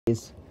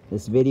This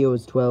video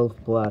is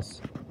 12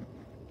 plus,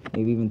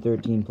 maybe even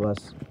 13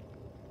 plus.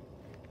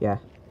 Yeah,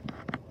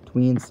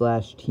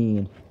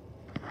 tween/teen.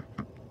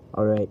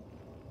 Alright.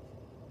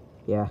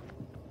 Yeah,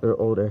 or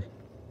older.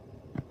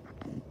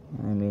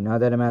 I mean,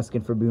 not that I'm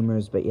asking for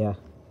boomers, but yeah.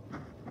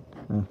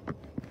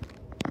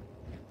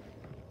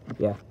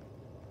 Yeah.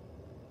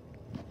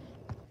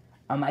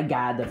 Oh my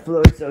god, the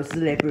floor's so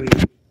slippery.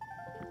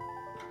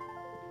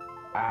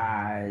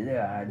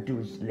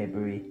 Too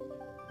slippery.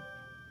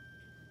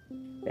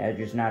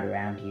 Badger's not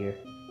around here.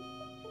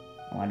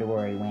 I wonder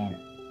where he went.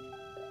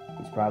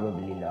 He's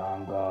probably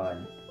long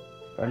gone.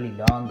 Probably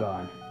long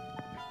gone.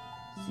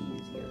 See,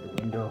 is he out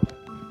the window?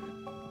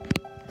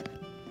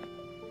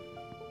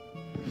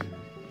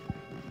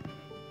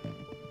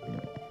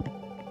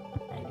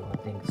 I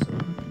don't think so.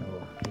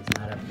 No, he's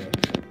not up there.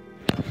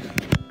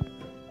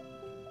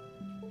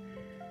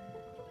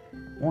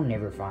 We'll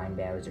never find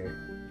Bowser.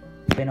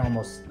 It's been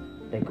almost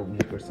like a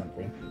week or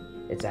something.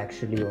 It's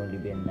actually only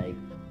been like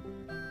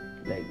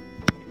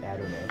I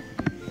don't know,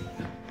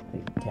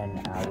 like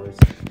 10 hours.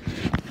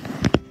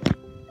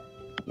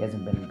 He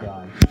hasn't been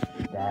gone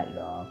that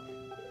long.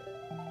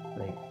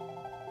 Like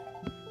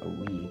a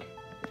week.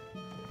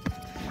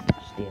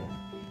 Still,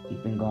 he's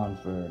been gone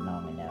for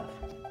long enough.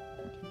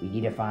 We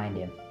need to find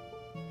him.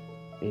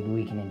 Maybe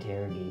we can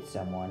interrogate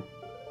someone.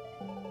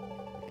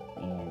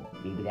 And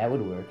maybe that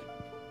would work.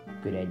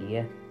 Good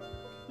idea.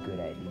 Good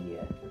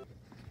idea.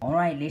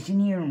 Alright, listen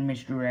here,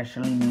 Mr.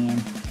 Wrestling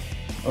Man.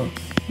 Oh,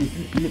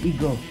 let me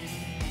go.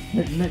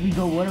 Let me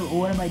go. What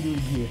am I doing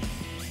here?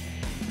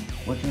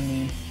 What's your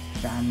name?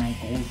 Shawn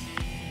Michaels?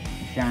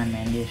 Shawn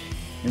Mendes?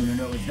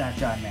 No, it's not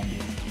Shawn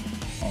Mendes.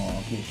 Oh,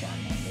 okay,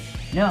 Shawn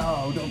Mendes.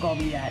 No, don't call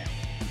me that.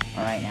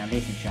 Alright, now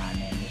listen, Shawn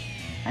Mendes.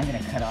 I'm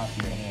gonna cut off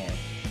your hair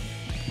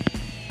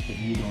if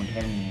you don't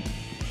tell me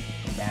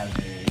who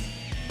Bowser is.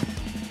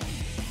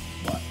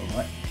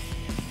 What?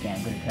 Yeah,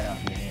 I'm gonna cut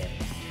off your hair.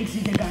 It's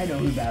the guy know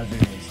who Bowser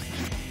is.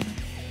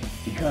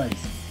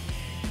 Because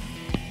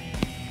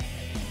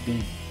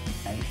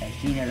I've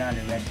seen a lot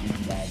of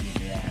wrestling badges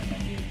around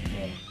when they're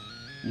dead.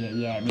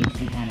 Yeah, it makes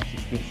me kind of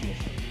suspicious.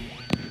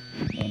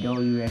 And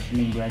all you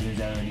wrestling brothers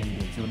are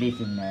related. So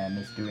listen,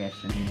 Mr.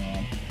 Wrestling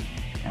Man.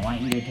 I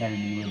want you to tell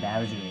me where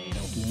Bowser is,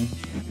 okay?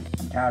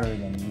 I'm taller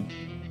than you.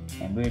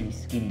 I'm really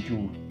skinny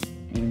too.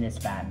 Even this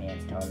fat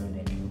man's taller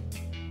than you.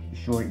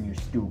 You're short and you're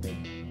stupid.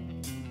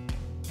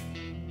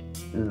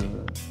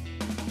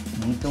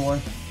 Me, Thor?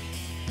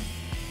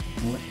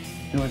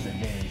 Thor's a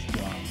very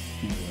strong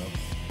hero.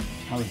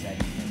 How is that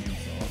even an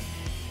insult?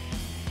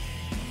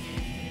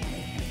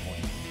 That's a good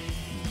point.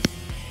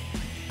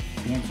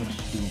 You're so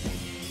stupid.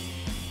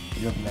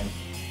 You look like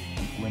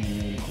when you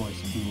really course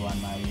do on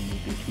my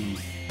Waluigi 2.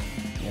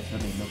 That's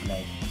what they look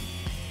like.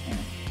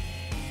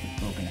 With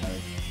broken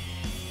hearts.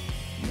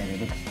 Yeah, they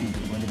look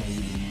stupid. What do they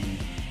even mean?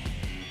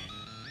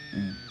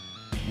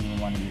 Even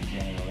one of your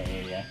general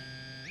area.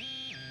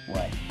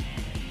 What?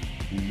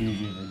 You lose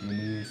your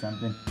virginity or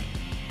something?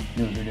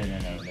 No.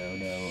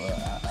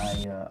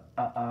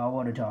 I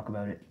want to talk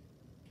about it.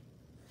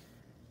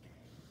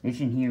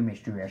 Listen here,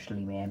 Mr.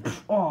 Wrestling Man.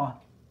 Oh!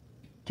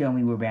 Tell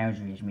me where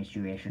Bowser is,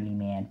 Mr. Wrestling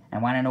Man. I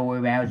want to know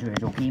where Bowser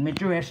is, okay?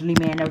 Mr. Wrestling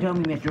Man, now tell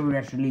me, Mr.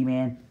 Wrestling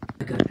Man.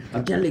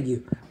 I'm telling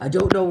you, I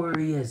don't know where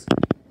he is.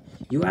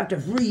 You have to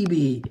free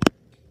me.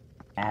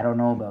 I don't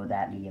know about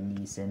that, Liam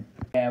Neeson.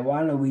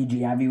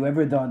 Waluigi, have you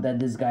ever thought that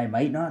this guy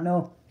might not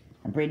know?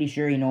 I'm pretty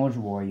sure he knows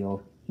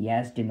Wario. He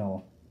has to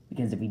know.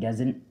 Because if he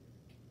doesn't,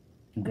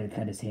 I'm gonna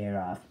cut his hair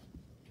off.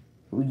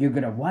 You're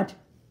gonna what?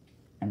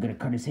 I'm gonna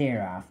cut his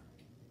hair off.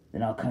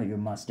 Then I'll cut your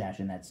mustache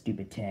and that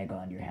stupid tag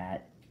on your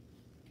hat.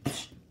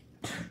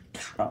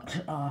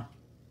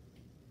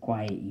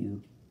 Quiet,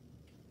 you.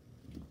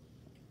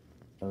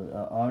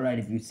 Alright,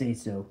 if you say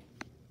so.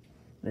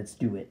 Let's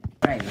do it.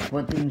 Alright,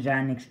 we'll put things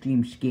on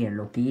extreme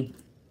scale, okay?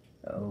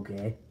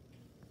 Okay.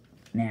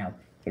 Now,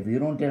 if you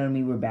don't tell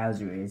me where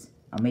Bowser is,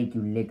 I'll make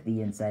you lick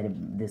the inside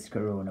of this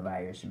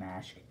coronavirus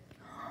mask.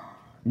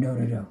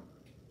 No.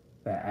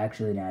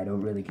 Actually, no, I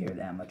don't really care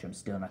that much. I'm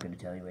still not going to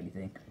tell you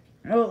anything.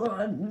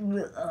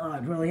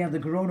 I'd really have the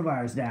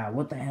coronavirus now.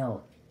 What the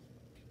hell?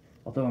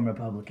 Although I'm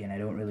Republican, I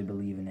don't really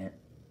believe in it.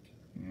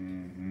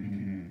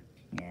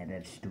 Yeah,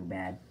 that's too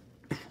bad.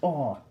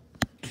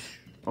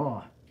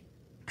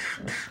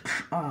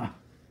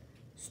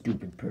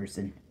 Stupid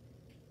person.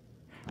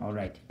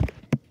 Alright.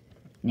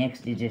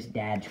 Next is just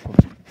Dad's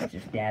cookie. It's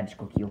just Dad's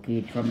cookie, okay?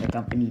 It's from the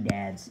company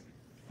Dad's.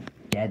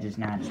 Dad's is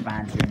not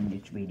sponsoring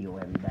this video,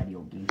 everybody,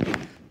 okay?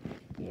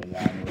 Yeah,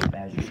 I know it's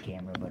Bowser's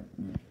camera, but...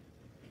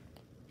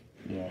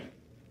 yeah,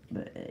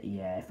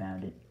 I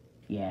found it.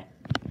 Yeah.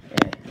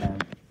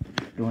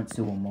 Don't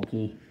sue him,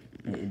 okay?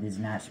 It is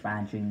not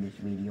sponsoring this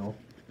video.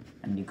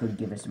 And you could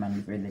give us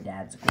money for the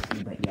Dad's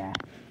cookie, but yeah.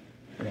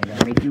 Alright,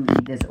 I'll make you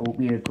eat this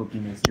oatmeal cookie,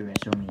 Mr.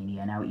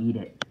 WrestleMania. Now eat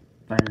it.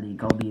 Finally,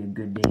 it'll be a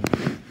good day.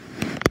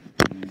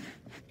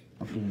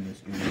 Okay,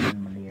 Mr.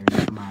 WrestleMania,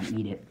 come on,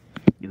 eat it.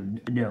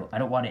 Dude, no, I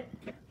don't want it.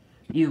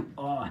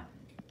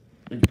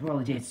 It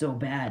probably tastes so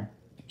bad.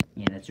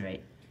 Yeah, that's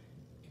right.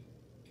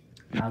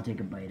 I'll take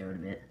a bite out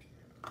of it.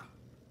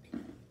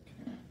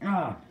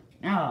 Ah,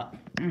 ah,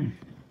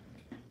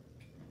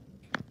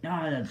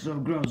 ah, that's so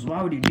gross.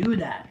 Why would you do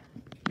that?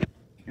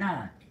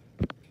 Ah.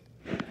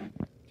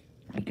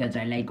 Because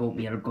I like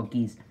oatmeal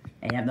cookies.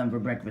 I have them for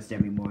breakfast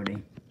every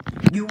morning.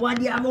 You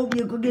want to have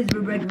oatmeal cookies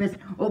for breakfast?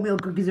 Oatmeal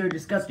cookies are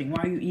disgusting.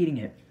 Why are you eating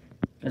it?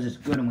 Because it's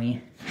good on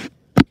me.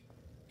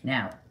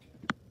 Now,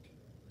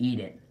 eat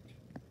it.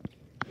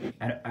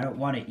 I don't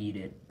want to eat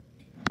it.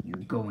 You're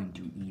going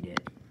to eat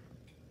it.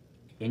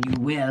 And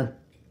you will.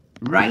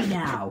 Right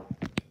now.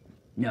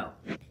 No.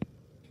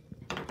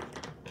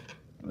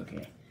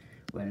 Okay.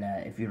 Well,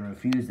 if you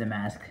refuse the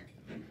mask,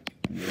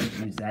 and you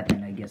refuse that,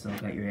 then I guess I'll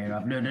cut your hair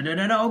off. No.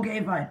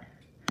 Okay, fine.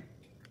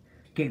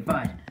 Okay,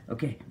 fine.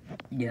 Okay.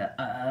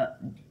 Yeah,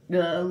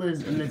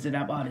 listen,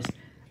 I'm honest.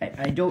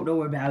 I don't know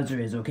where Bowser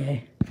is,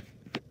 okay?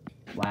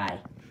 Why?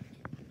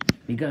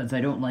 Because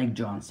I don't like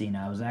John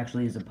Cena. I was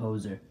actually his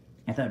opposer.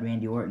 I thought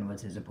Randy Orton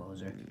was his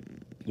opposer.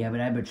 Yeah, but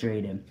I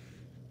betrayed him.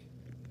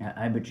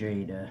 I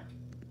betrayed,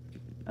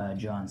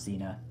 John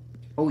Cena.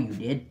 Oh, you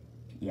did?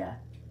 Yeah.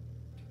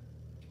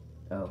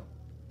 Oh.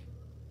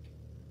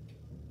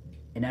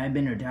 And I've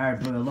been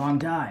retired for a long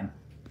time.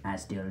 I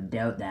still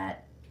doubt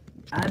that.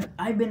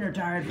 I've been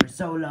retired for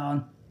so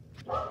long.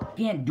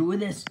 Can't do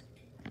this.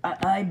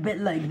 I've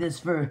been like this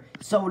for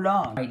so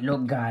long. Right,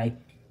 look, guy.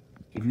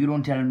 If you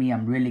don't tell me,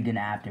 I'm really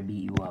gonna have to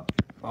beat you up.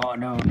 Oh,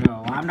 no,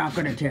 I'm not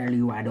gonna tell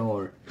you at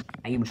all.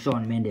 I am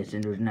Shawn Michaels,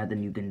 and there's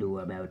nothing you can do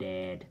about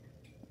it.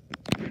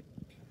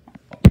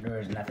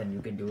 There's nothing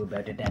you can do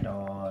about it at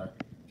all.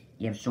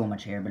 You have so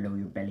much hair below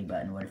your belly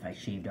button. What if I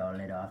shaved all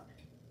it off?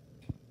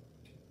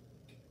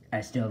 I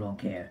still don't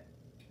care.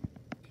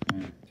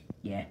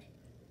 Yeah.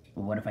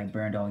 But what if I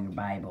burned all your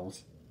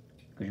Bibles?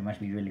 Because you must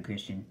be really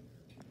Christian.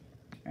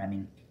 I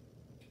mean,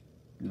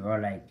 you're all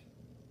like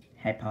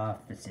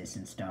hypothesis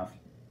and stuff.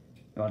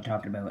 You all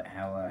talked about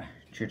how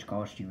church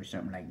calls to you or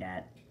something like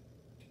that.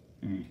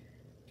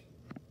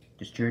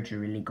 Does church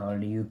really call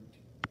to you?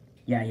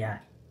 Yeah.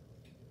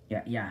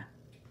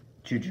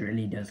 Church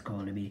really does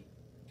call to me.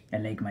 I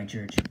like my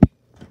church.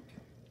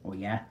 Oh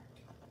yeah?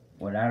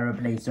 Well, I'll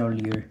replace all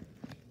your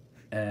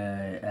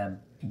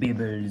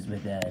bibbles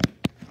with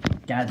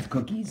Dad's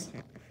cookies.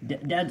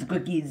 Dad's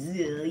cookies.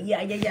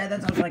 Yeah,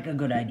 that sounds like a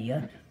good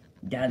idea.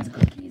 Dad's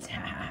cookies.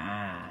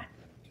 Ha.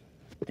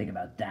 Think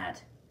about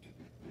that.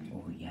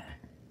 Oh yeah.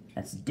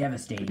 That's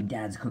devastating,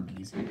 Dad's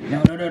cookies.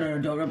 No,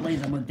 don't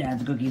replace them with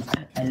Dad's cookies.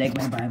 I like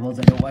my Bibles.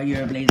 I don't want you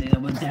replacing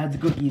them with Dad's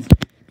cookies.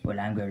 Well,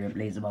 I'm going to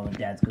replace them all with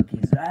Dad's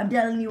cookies. I'm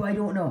telling you, I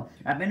don't know.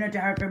 I've been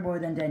retired for more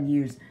than 10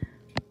 years.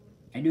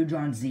 I do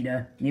John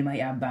Cena. They might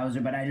have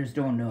Bowser, but I just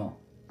don't know.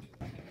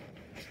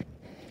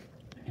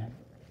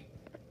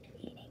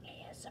 Eating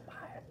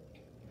ASMR.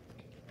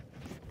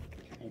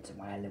 It's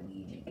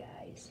Waluigi,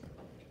 guys.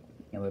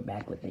 And we're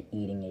back with the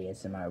eating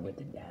ASMR with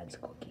the Dad's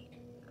cookie.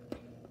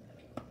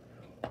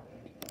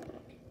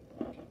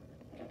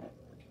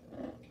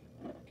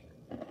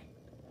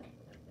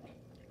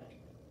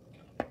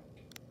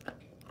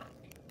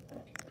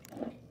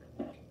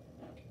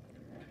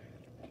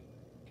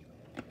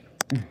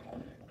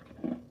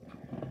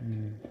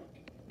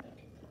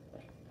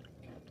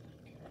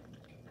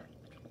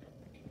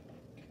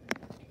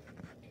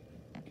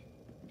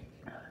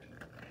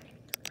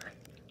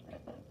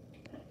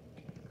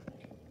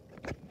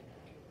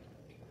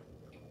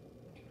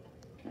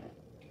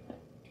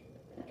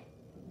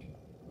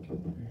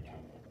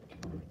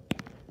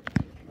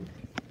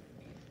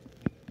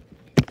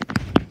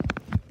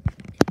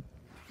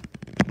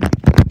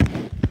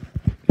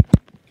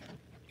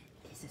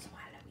 This is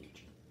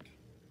Waluigi.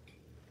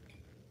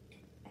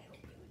 I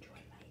hope you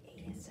enjoy my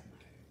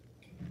ASMR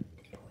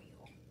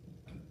tutorial.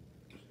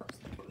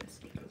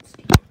 Stickles.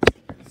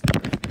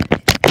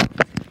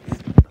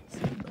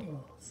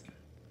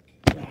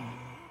 Yeah.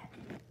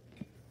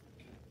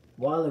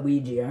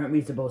 Waluigi, aren't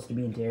we supposed to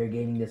be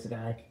interrogating this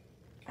guy?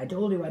 I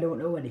told you I don't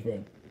know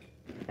anything.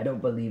 I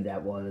don't believe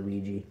that,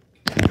 Waluigi.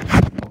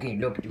 Okay,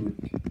 look, dude.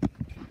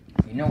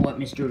 You know what,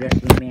 Mr.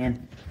 Wrestling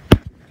Man?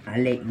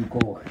 I'll let you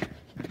go.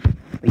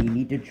 But you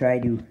need to try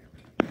to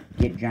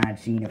get John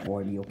Cena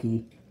for me,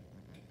 okay?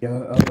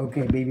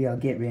 Okay, maybe I'll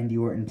get Randy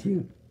Orton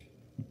too.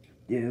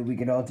 We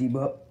can all team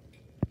up.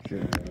 Sure.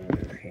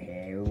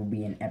 It will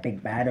be an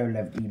epic battle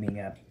of teaming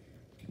up.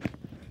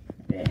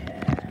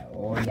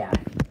 Oh yeah.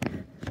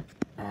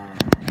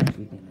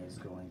 Everything is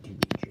going to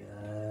be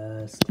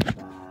just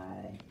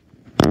fine.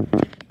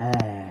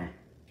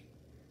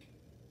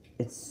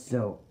 It's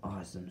so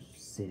awesome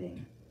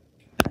sitting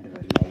under a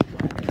light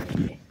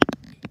one.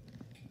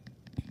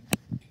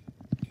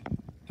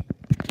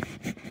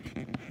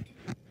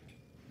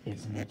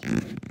 Isn't it?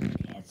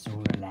 It's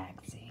so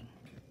relaxing.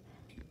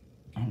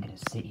 I'm gonna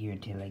sit here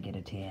until I get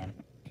a tan.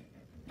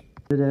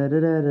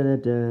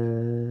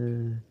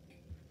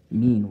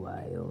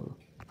 Meanwhile.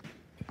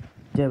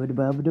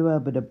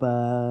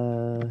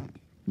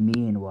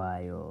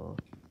 Meanwhile.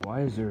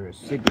 Why is there a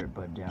cigarette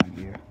butt down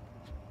here?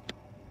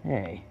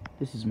 Hey,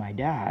 this is my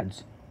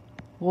dad's.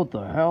 What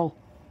the hell?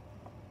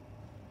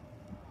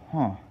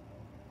 Huh.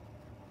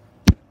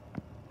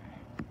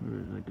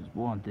 like it's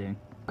one thing.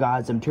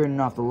 Guys, I'm turning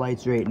off the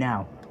lights right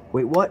now.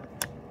 Wait, what?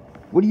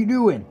 What are you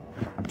doing?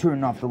 I'm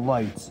turning off the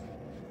lights.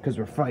 Because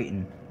we're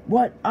fighting.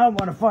 What? I don't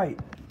want to fight.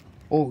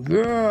 Oh,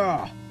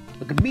 yeah.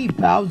 Look at me,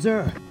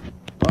 Bowser.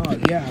 Oh,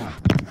 yeah.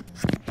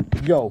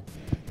 Yo,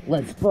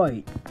 let's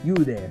fight. You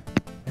there.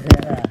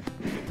 Yeah,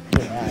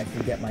 I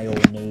forget my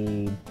old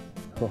name.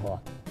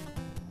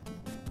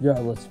 Yeah,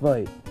 let's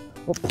fight.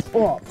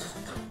 Oh.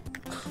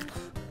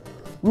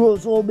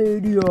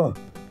 WrestleMania.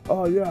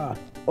 Oh, yeah.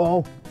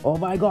 Oh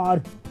my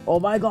God. Oh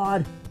my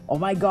God. Oh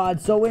my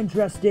God. So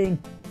interesting.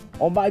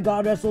 Oh my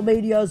God.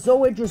 WrestleMania is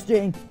so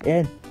interesting.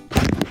 And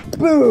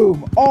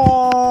boom.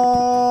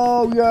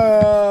 Oh,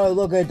 yeah.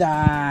 Look at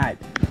that.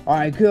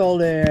 I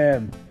killed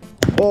him.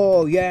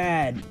 Oh,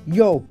 yeah.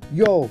 Yo.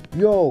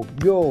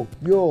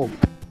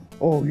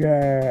 Oh,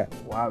 yeah.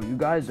 Wow, you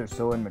guys are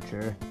so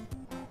immature.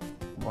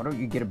 Why don't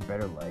you get a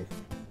better life?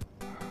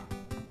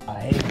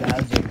 Hey,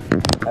 Bowser.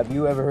 Have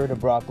you ever heard of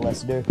Brock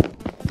Lesnar?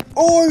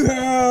 I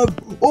have!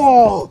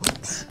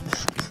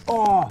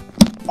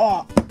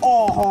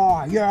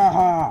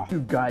 Yeah! You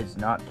guys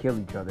not kill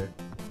each other.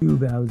 You,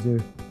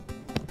 Bowser.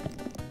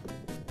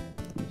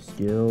 You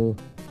still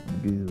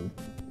do.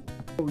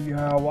 Oh,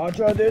 yeah, watch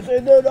out, this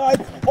in the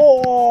night!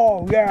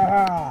 Oh,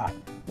 yeah!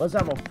 Let's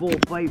have a full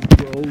fight,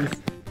 bros.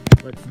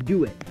 Let's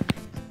do it.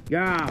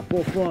 Yeah,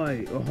 full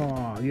fight.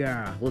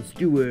 Yeah, let's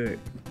do it.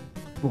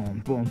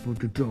 Boom, boom, boom,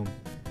 boom.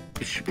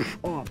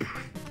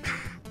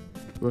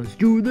 Let's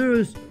do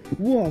this.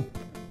 Whoa.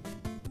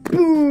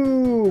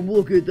 Boom!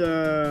 Look at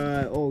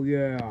that. Oh,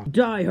 yeah.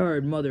 Die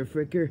hard,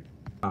 motherfricker.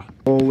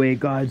 Oh, wait,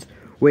 guys.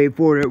 Wait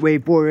for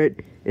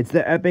it. It's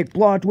the epic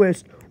plot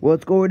twist.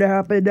 What's going to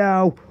happen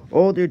now?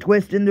 Oh, they're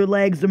twisting their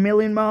legs a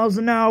million miles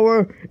an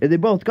hour. And they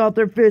both got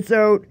their fists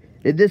out.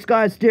 And this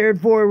guy's staring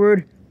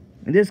forward.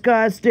 And this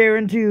guy's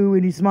staring too.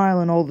 And he's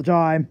smiling all the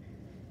time.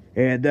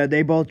 And then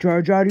they both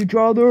charge at each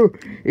other.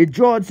 And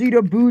John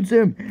Cena boots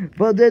him.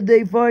 But then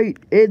they fight.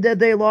 And then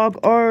they lock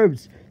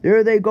arms.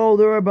 There they go.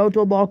 They're about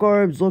to lock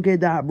arms. Look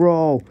at that,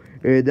 bro.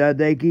 And then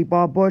they keep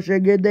on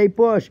pushing and they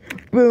push.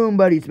 Boom,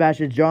 but he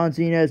smashes John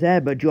Cena's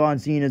head. But John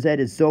Cena's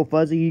head is so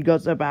fuzzy, he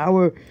got some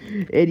power.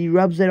 And he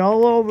rubs it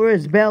all over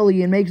his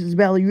belly and makes his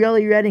belly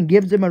really red and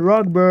gives him a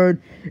rug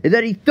burn. And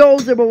then he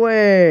throws him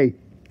away.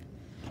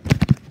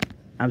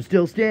 I'm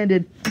still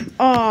standing.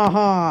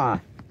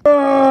 Aha!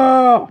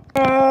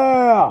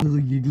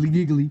 Giggly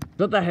giggly.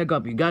 Shut the heck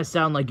up. You guys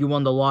sound like you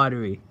won the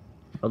lottery.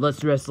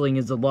 Unless wrestling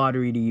is a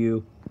lottery to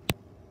you.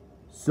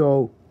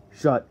 So,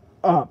 shut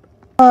up.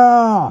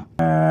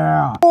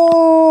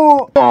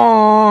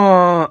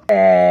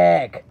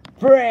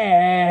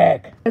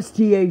 Frick!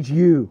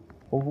 STHU.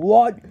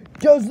 What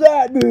does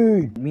that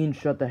mean? It means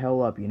shut the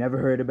hell up. You never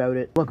heard about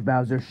it? Look,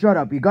 Bowser, shut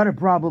up. You got a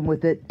problem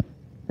with it?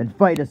 Then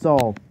fight us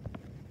all.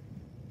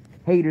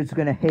 Haters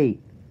gonna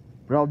hate.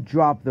 But I'll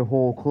drop the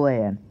whole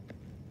clan.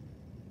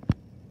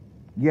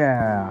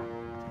 Yeah.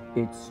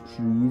 It's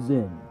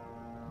treason.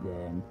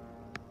 Then.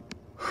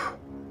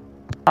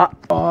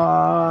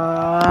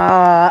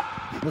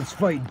 Let's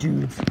fight,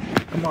 dudes.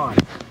 Come on.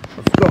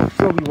 Let's go.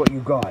 Show me what you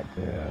got.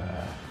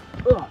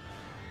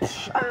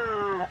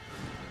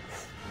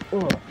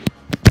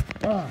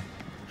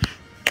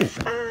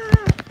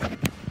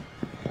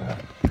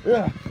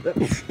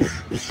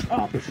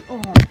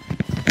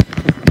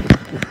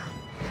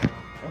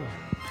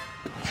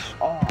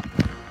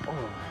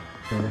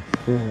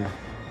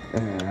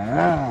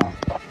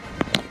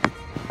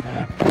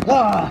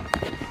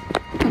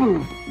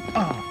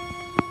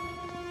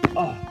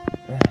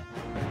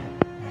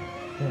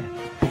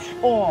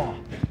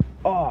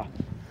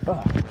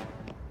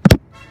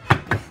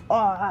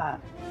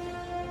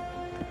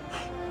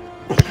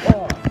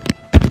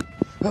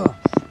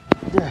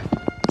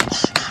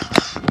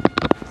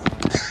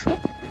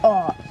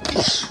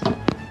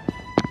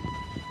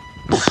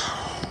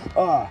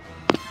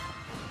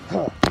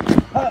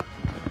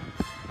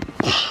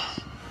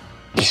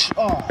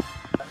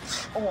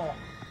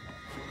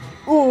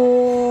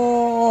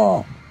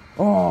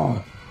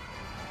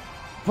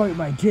 Fight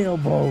my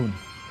tailbone.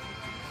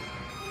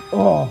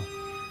 Oh,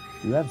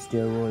 you have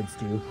steroids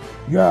too?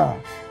 Yeah.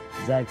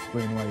 Does that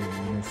explain why your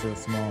wiener's so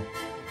small?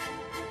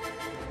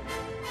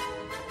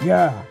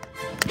 Yeah.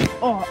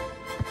 Oh.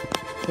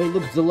 Hey,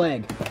 look, it's the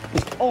leg.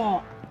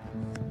 Oh.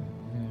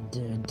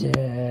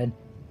 Dead.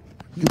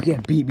 You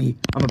can't beat me.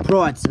 I'm a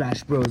pro at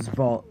Smash Bros.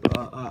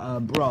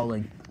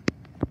 Brawling.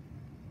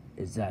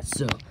 Is that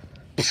so?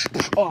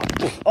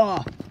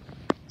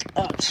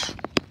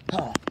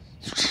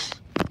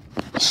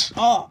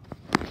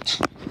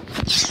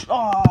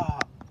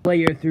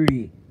 Player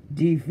 3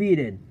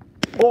 defeated.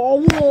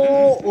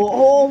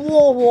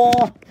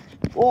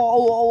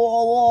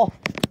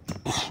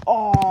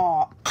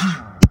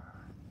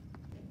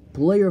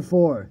 Player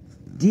 4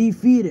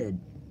 defeated.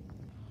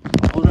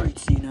 Alright,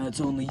 Cena, it's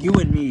only you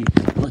and me.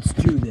 Let's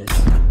do this.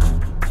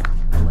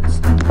 Let's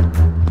do it.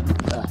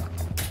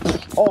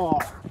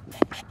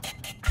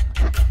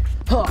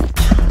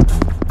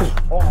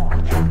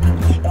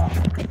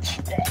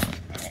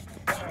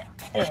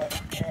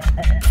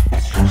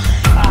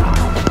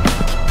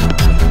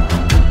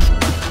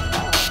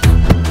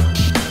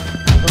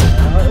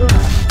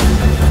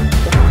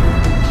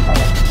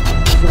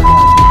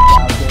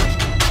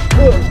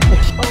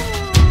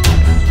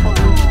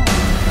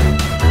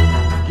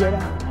 Get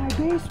out of my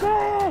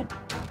basement!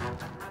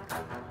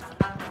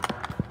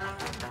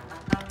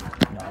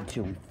 Not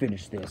until we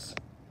finish this.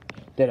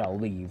 Then I'll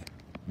leave.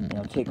 And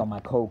I'll take all my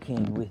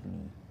cocaine with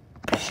me.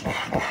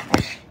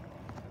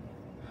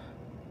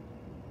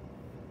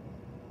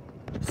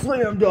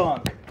 Slam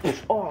dunk!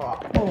 Oh,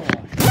 oh.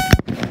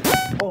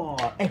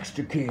 Oh,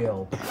 extra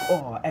kill.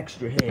 Oh,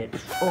 extra hit.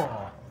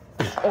 Oh,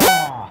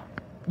 oh.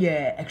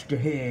 Yeah, extra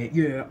hit.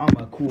 Yeah, I'm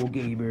a cool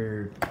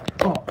gamer.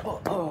 Oh, oh,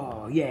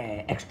 oh,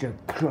 yeah, extra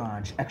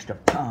crunch, extra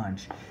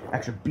punch.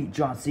 Extra beat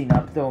John Cena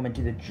up, throw him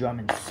into the drum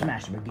and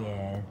smash him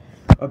again.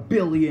 1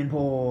 billion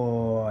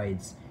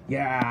points.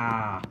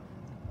 Yeah.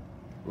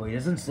 Well, he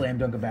doesn't slam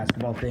dunk a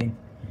basketball thing.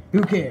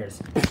 Who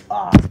cares?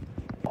 Oh,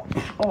 oh,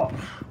 oh,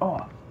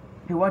 oh.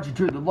 Hey, why'd you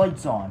turn the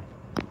lights on?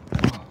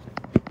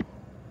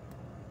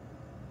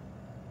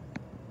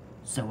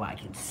 So I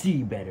can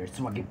see better,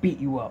 so I can beat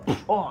you up.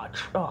 Oh,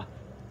 oh,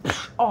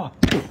 oh,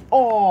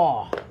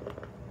 oh.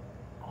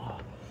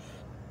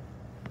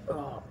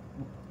 Oh.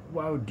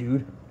 Wow,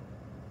 dude.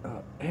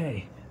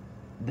 Hey,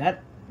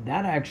 that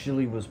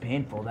actually was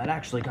painful. That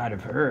actually kind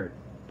of hurt.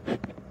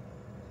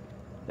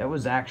 That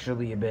was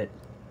actually a bit,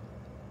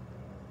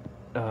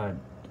 that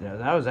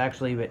was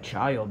actually a bit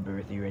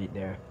childbirthy right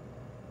there.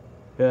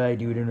 I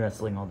do it in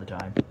wrestling all the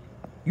time.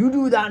 You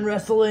do that in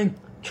wrestling?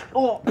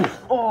 Oh,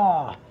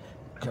 oh.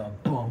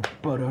 Oh,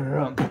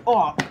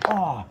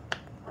 oh.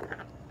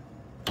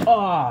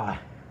 Oh.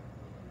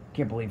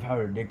 Can't believe how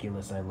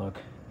ridiculous I look.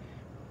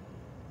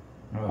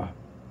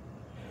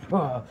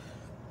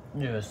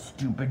 Yeah,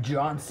 stupid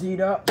John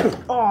Cena.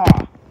 Oh.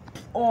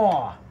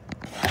 Oh.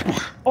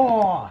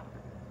 Oh.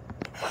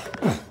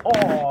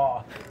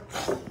 Oh.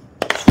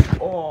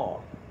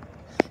 Oh.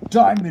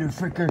 Diamond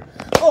freaker.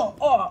 Oh,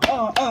 oh,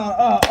 oh, oh,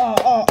 oh, oh,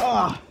 oh,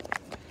 oh.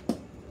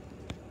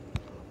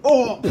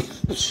 Oh.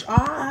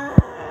 Ah.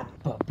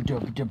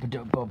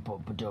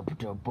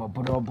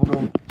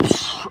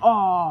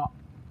 Oh.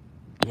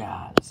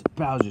 Yeah, that's a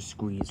Bowser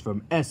squeeze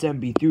from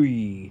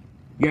SMB3.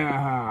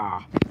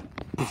 Yeah.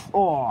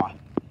 Oh.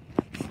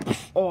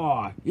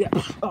 Oh. Yeah.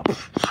 Oh.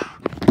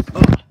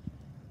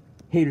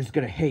 Haters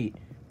gonna hate.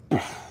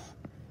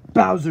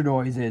 Bowser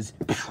noises.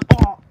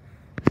 Oh.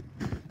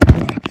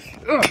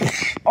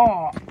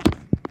 Oh.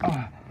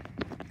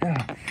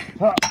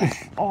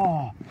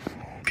 Oh.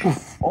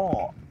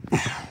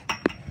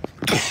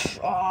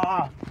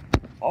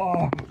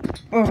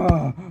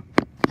 Oh.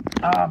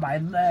 Oh, my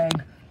leg.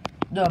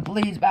 No,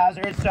 please,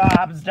 Bowser,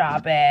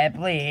 stop it.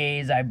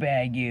 Please, I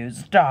beg you,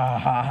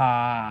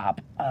 stop.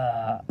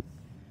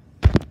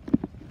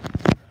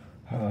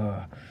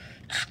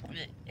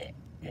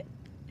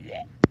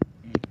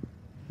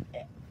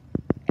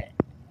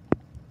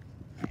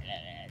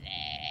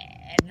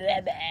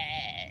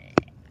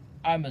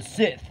 I'm a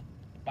Sith.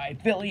 My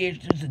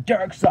affiliation is the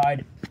dark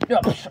side.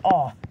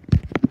 Oh.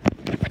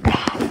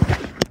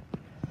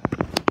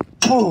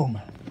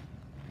 Boom.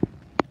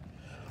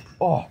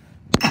 Oh.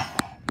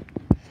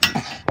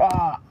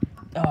 Ah.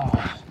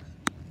 Oh.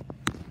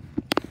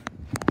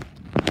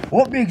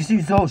 What makes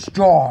you so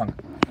strong?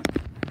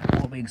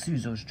 What makes you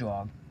so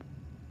strong?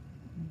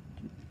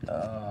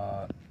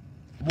 Why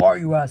are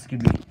you asking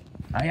me?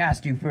 I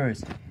asked you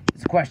first.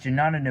 It's a question,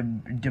 not a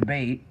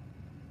debate.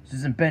 This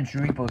isn't Ben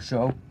Sharipo's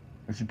show.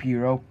 Or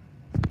Shapiro.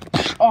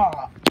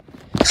 Ah.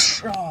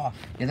 Oh.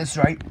 Yeah, that's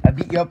right. I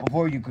beat you up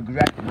before you could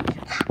correct me.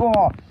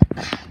 Oh.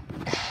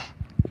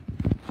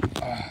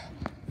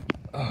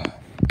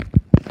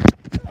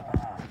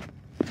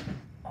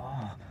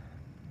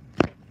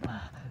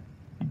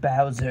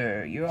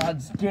 Bowser, you're on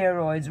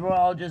steroids. We're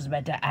all just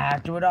meant to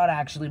act. We're not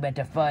actually meant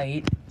to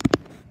fight.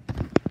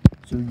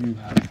 So you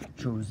have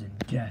chosen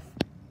death.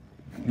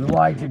 You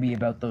lied to me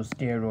about those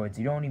steroids.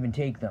 You don't even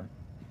take them.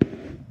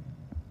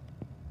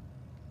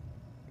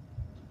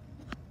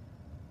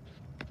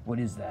 What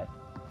is that?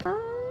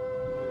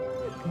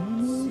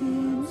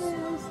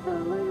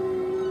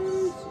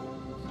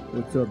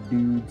 What's up,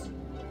 dudes?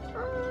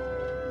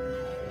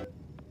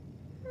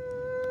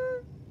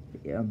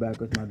 Yeah, I'm back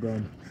with my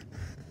gun.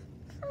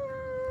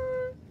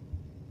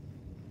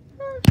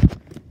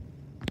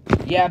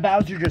 Yeah,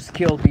 Bowser just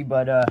killed me,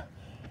 but,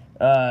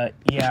 Brock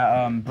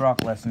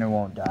Lesnar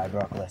won't die.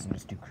 Brock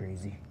Lesnar's too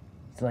crazy.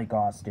 It's like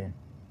Austin.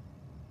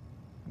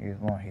 Here's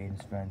one of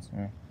Hayden's friends.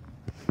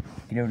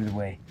 Get out of the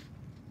way.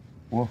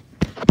 Whoa.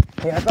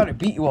 Hey, I thought I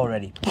beat you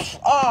already.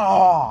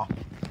 Ah!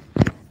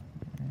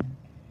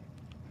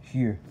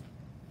 Here.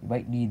 You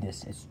might need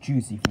this. It's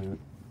juicy fruit.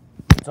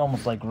 It's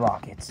almost like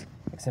rockets.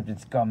 Except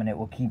it's gum and it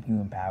will keep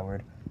you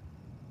empowered.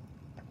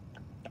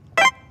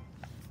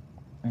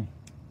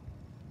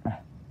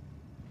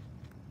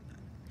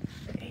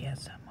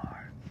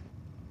 ASMR.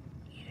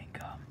 Eating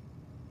gum.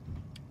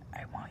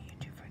 I want you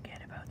to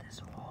forget about this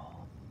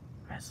whole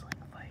wrestling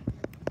fight.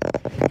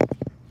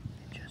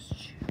 And just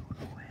chew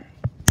away.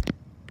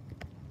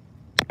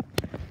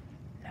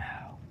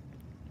 Now,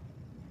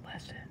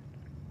 listen.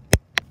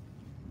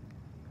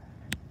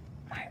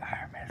 My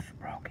arm is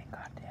broken,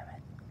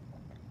 goddammit.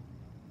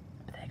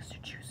 Thanks to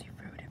Juicy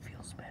Fruit, it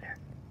feels better.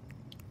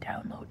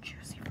 Download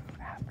Juicy Fruit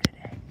app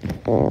today.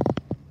 Now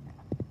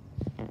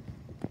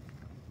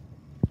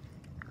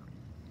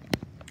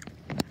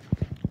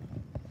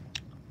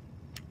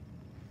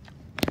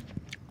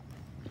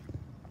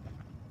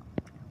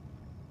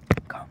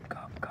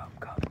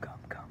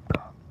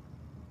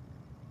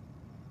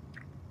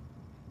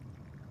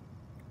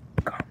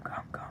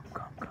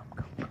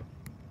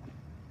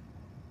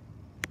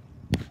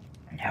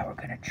we're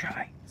gonna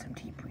try some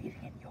deep breathing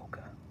and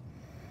yoga.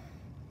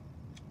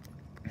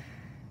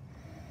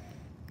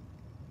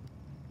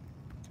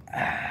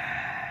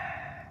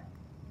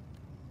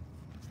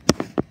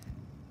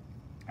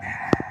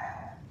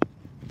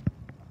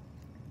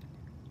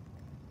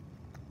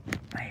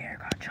 My hair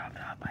got chopped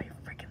off by a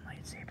freaking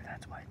lightsaber,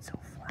 that's why it's so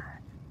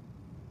flat.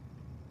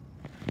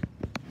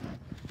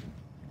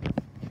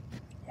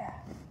 Yeah.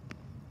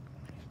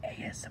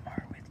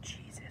 ASMR with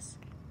Jesus.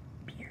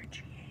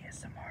 PRG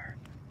ASMR.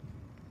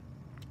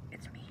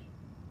 It's me.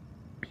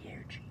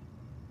 PRG.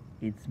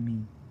 It's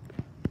me.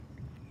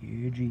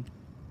 PRG.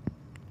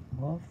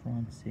 En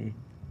français.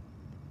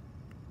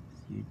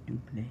 S'il te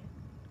plaît.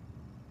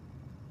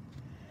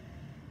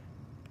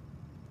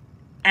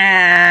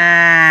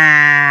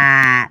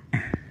 Ah!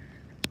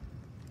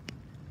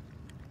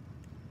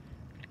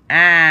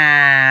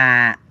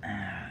 Ah!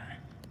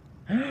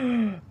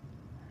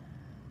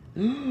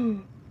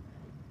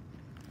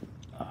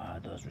 Ah,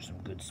 those were some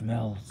good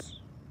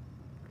smells.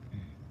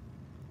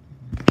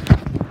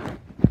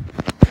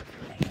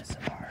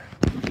 ASMR.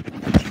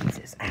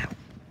 Jesus, ow.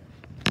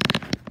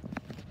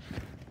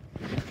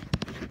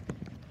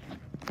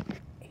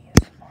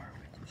 ASMR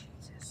with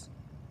Jesus.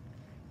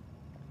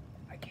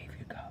 I gave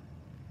you gum.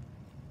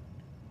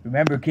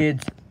 Remember,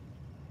 kids,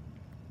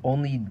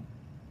 only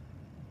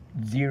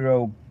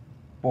 0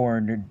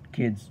 born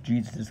kids,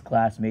 Jesus'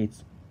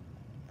 classmates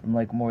from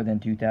like more than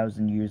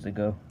 2,000 years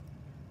ago.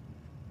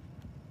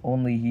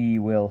 Only he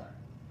will.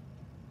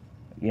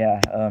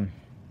 Yeah,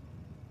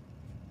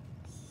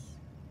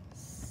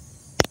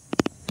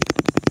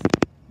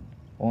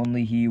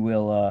 only he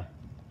will,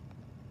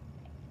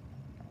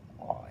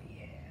 oh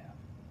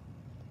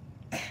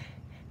yeah.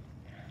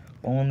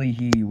 Only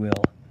he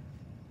will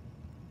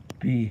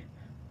be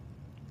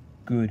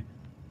good.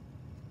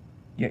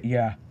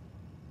 Yeah.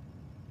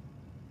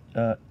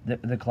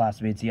 The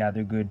classmates, yeah,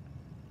 they're good.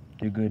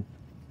 They're good.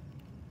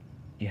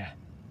 Yeah.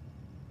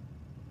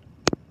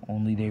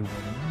 Only they will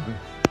remember.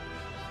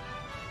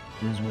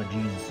 This is what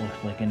Jesus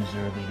looked like in his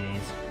early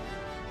days.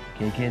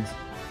 Okay, kids?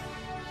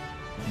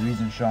 The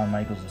reason Shawn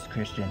Michaels is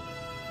Christian,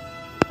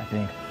 I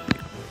think.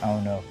 I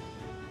don't know.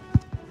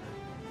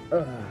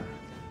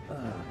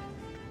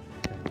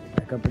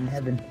 Back up in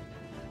heaven.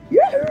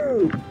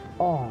 Yahoo!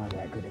 Oh,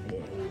 that could have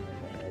hit him in the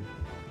head.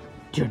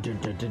 Dun dun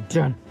dun dun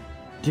dun.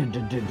 Dun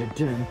dun dun dun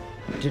dun.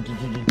 Dun dun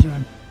dun dun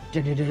dun.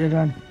 Dun dun dun dun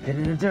dun.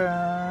 Dun dun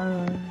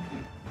dun.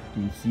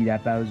 Do you see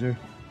that, Bowser?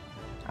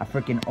 I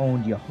freaking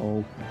owned you,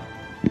 ho.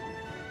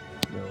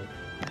 Yo.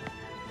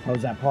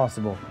 How's that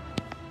possible?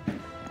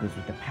 Because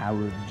with the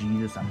power of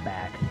Jesus, I'm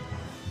back.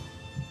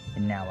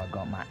 And now I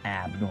got my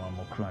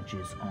abnormal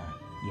crunches on.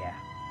 Yeah.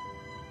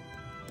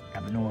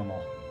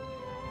 Abnormal.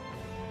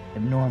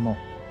 Abnormal.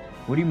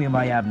 What do you mean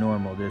by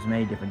abnormal? There's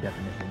many different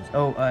definitions.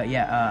 Oh,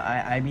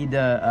 yeah, I mean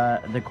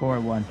the core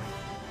one.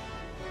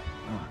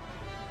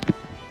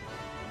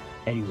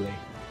 Anyway.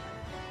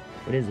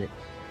 What is it?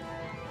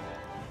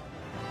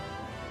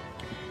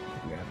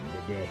 You're having a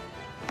good day.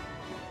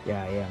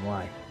 Yeah, I am.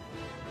 Why?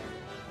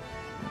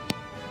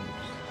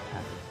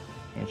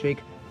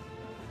 Handshake?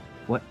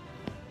 What?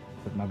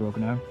 With my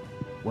broken arm?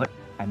 What?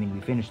 I mean,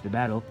 we finished the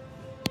battle.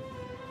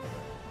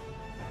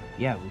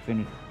 Yeah, we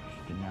finished.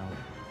 And now,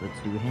 let's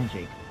do a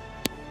handshake.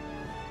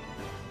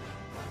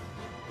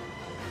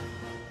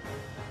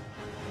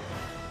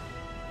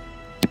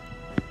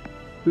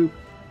 Boop.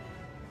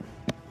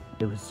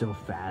 It was so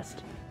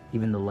fast.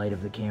 Even the light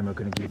of the camera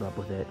couldn't keep up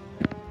with it.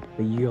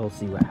 But you'll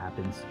see what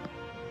happens.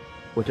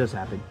 What just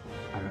happened?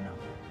 I don't know.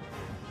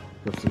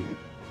 You'll see.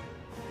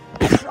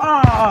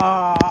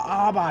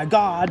 Oh my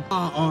god!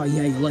 Oh,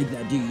 yeah, you like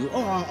that, do you?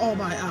 Oh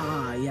my,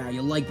 yeah,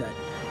 you like that.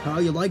 How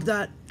you like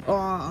that?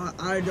 Oh,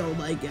 I don't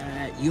like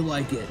it. You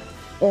like it.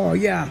 Oh,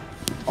 yeah.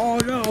 Oh,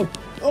 no.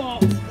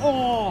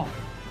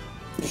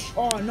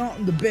 Oh, not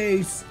in the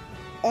base.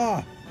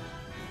 Oh.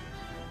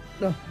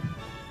 No.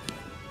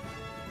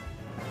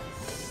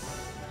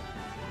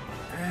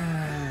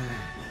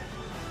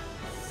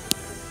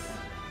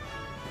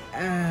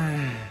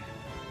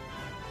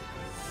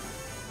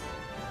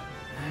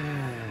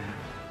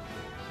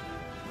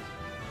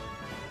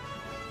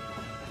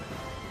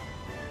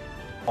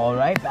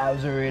 Alright,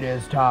 Bowser, it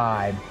is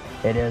time.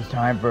 It is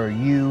time for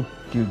you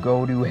to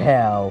go to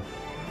hell.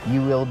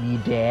 You will be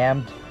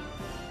damned.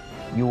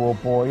 You will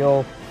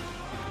boil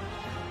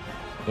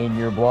in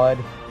your blood,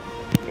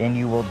 and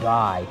you will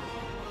die.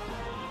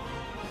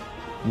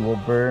 You will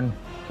burn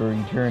for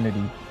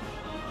eternity.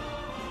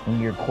 And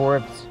your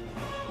corpse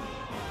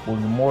will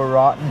be more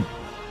rotten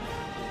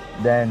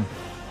than...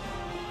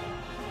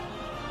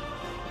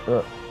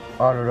 I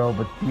don't know,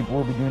 but people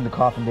will be doing the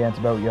coffin dance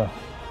about you.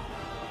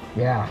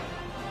 Yeah.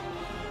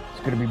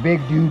 It's gonna be big,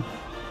 dude.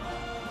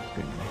 It's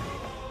gonna be big.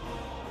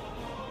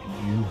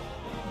 And you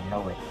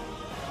know it.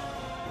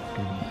 It's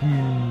gonna be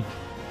huge.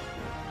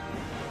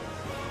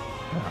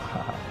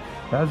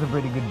 That was a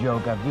pretty good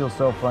joke. I feel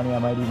so funny, I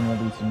might even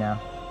release it now.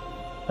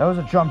 That was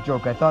a Trump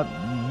joke. I thought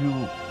you,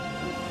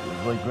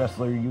 like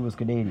wrestler, you was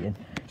Canadian.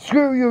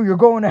 Screw you, you're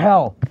going to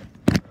hell.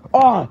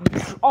 We're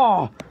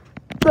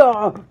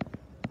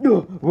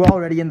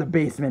already in the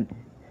basement.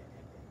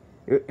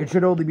 It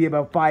should only be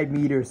about 5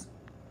 meters.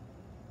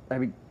 I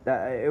mean,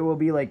 it will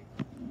be like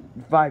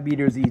 5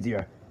 meters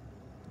easier.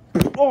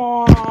 Hey,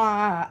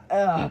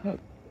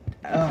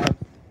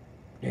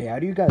 how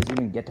do you guys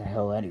even get to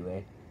hell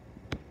anyway?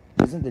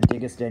 Isn't the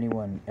diggest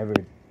anyone ever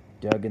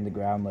dug in the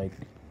ground like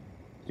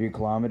 3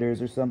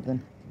 kilometers or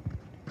something?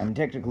 I mean,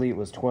 technically it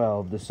was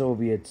 12. The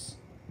Soviets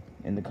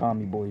and the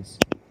commie boys.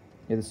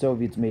 Yeah, the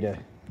Soviets made a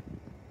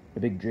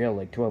big drill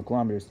like 12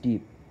 kilometers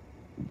deep.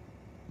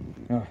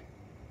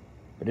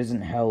 But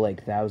isn't hell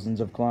like thousands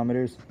of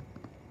kilometers?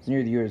 It's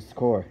near the Earth's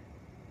core.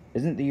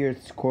 Isn't the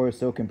Earth's core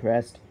so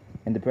compressed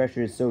and the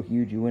pressure is so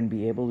huge you wouldn't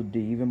be able to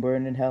even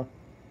burn in hell?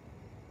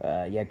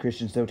 Yeah,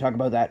 Christian, so talk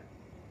about that.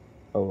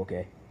 Oh,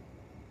 okay.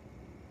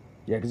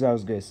 Yeah, because I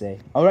was going to say.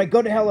 Alright,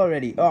 go to hell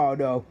already. Oh,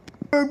 no.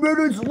 10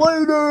 minutes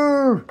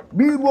later!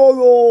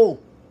 Meanwhile!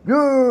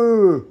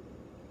 Yeah!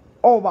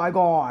 Oh, my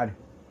God.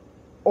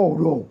 Oh,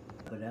 no.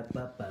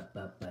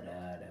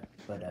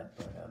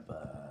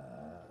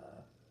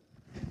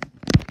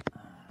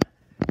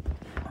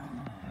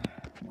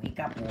 Wake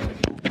up,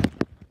 Wario.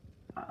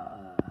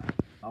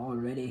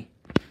 Already?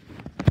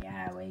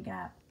 Yeah, wake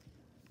up.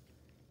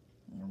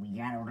 We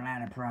got a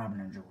lot of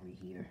problems over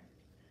here.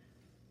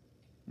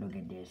 Look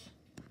at this.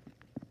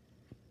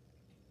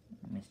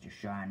 Mr.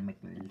 Shawn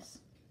Michaels.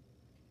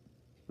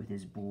 With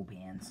his bull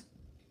pants.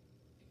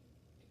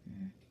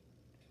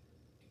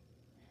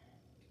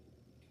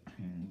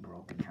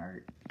 Broken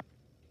heart.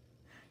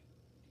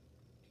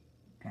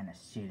 Kinda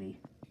silly.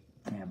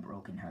 Yeah,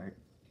 broken heart.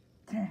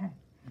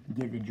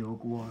 Get the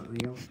joke,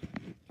 Wario?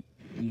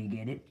 Do you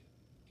get it?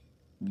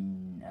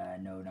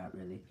 No, not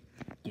really.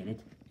 Get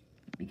it?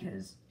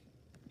 Because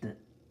the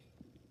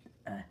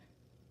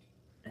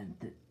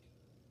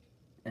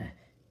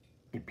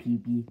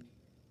pee-pee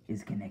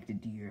is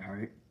connected to your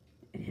heart,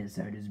 and his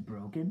heart is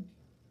broken.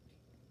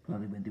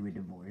 Probably went through a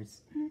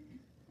divorce.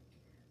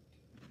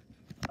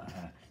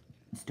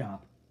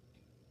 Stop.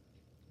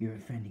 You're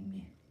offending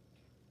me.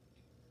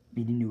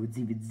 But you know what's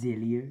even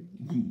sillier?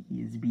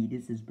 His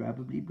penis is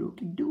probably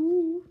broken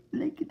too.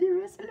 Like the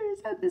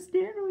wrestlers on the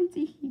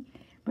steroids.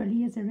 But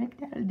he has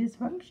erectile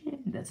dysfunction.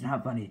 That's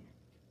not funny.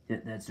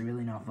 That's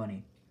really not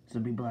funny.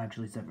 Some people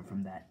actually suffer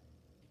from that.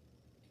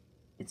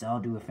 It's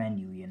all to offend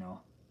you, you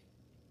know.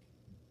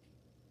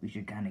 We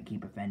should kind of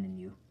keep offending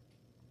you.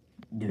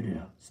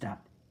 No,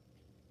 stop.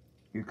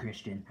 You're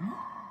Christian.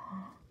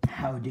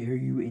 How dare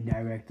you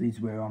indirectly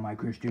swear on my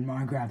Christian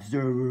Minecraft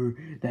server?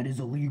 That is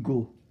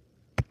illegal.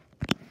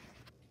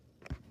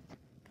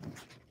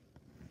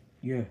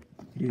 Yeah,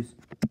 it is.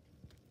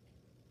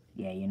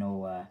 Yeah, you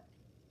know,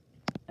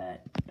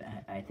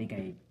 I think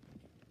I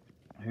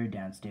heard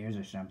downstairs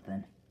or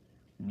something.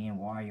 Me and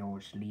Wario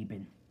were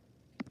sleeping.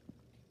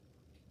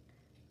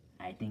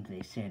 I think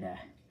they said,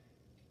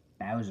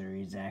 Bowser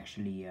is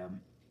actually,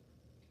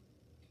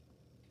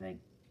 like,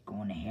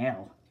 going to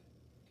hell.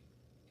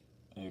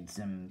 And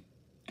some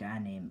guy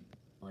named,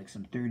 like,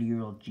 some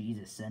 30-year-old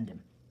Jesus sent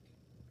him.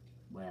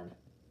 Well,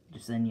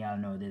 just letting y'all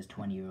know this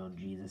 20-year-old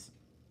Jesus.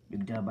 You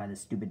can tell by the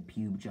stupid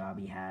pube job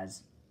he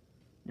has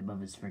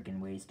above his frickin'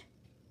 waist.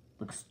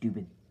 Looks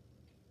stupid.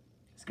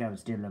 This guy would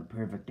still look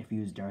perfect if he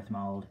was Darth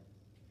Maul.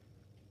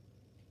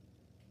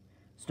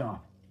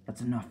 Stop.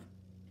 That's enough.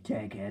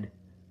 Taghead.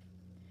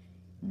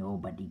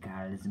 Nobody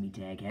calls me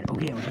Taghead.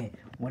 Okay.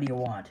 What do you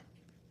want?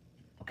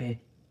 Okay?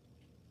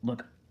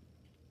 Look,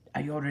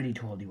 I already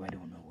told you I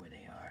don't know where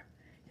they are.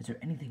 Is there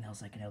anything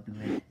else I can help you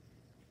with?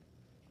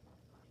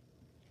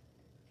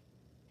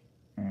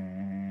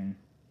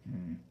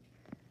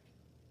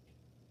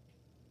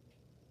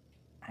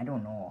 I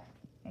don't know.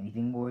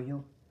 Anything,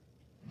 Wario?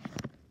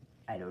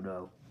 I don't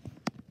know.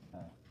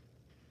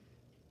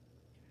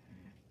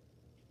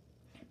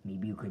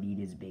 Maybe you could eat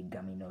his big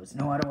gummy nose.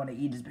 No, I don't want to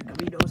eat his big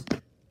gummy nose.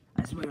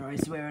 I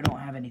swear I don't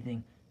have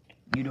anything.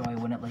 You know I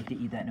wouldn't like to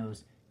eat that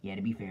nose. Yeah,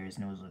 to be fair, his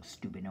nose looks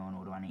stupid. No one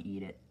would want to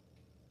eat it.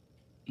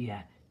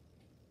 Yeah.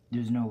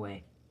 There's no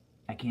way.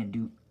 I can't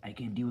deal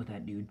with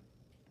that, dude.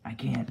 I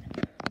can't.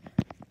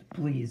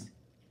 Please.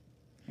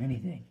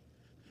 Anything.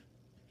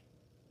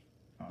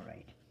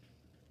 Alright.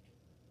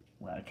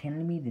 Well, tell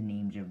me the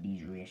names of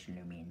these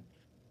wrestler men.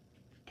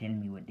 Tell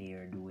me what they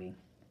are doing.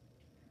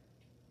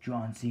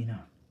 John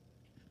Cena.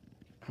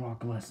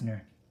 Brock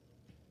Lesnar.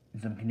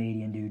 And some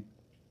Canadian dude.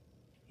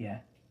 Yeah.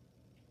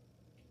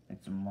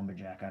 Like some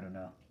lumberjack, I don't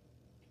know.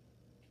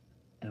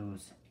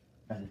 Those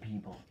are the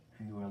people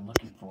who you are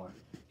looking for.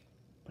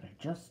 But I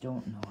just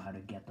don't know how to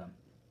get them.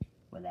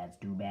 Well, that's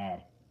too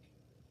bad.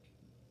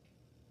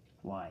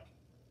 Why?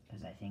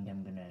 Because I think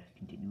I'm gonna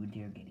continue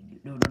interrogating you.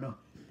 No.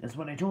 That's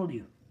what I told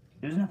you.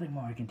 There's nothing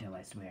more I can tell,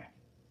 I swear.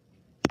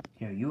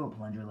 Here, are you a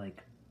plunger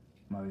like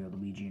Mario,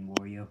 Luigi, and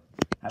Wario?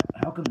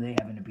 How come they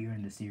haven't appeared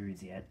in the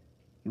series yet?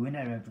 You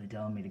wouldn't directly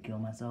telling me to kill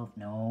myself?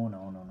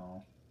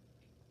 No.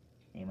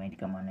 They might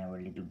come on our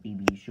little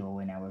TV show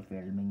and our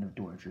filming of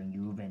torturing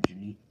you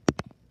eventually.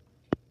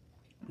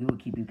 We will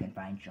keep you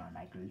confined, Shawn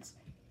Michaels.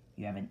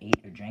 You haven't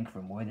ate or drank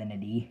for more than a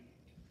day.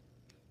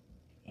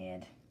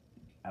 And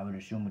I would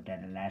assume with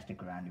that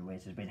elastic around your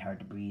waist, it's a bit hard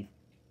to breathe.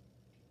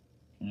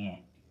 Yeah.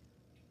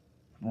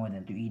 For more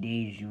than 3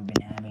 days, you've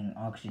been having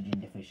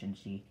oxygen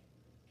deficiency.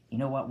 You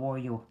know what,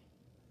 Wario?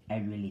 I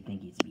really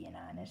think he's being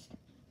honest.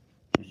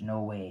 There's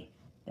no way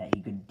that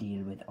he could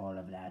deal with all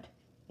of that.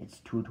 It's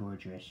too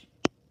torturous.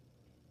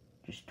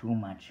 Just too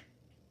much.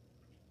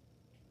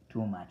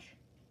 Too much.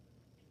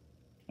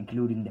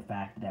 Including the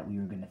fact that we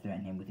were going to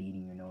threaten him with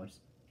eating your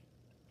nose.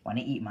 Want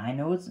to eat my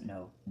nose?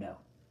 No.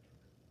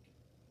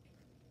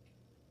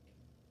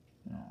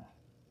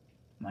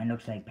 Mine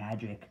looks like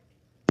Patrick.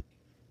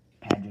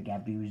 Patrick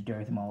after he was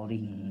Darth Maul.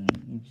 You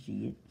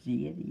see it?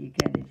 You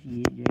kind of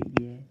see it, right?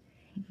 Yeah.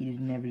 He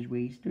doesn't have his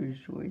waist or his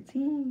shorts.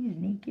 He's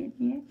naked,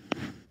 yeah.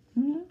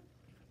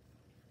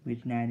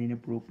 Which not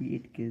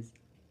inappropriate because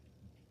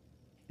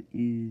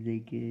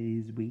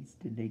his waist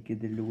and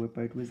the lower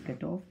part was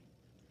cut off.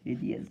 And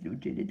he has no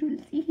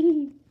genitals.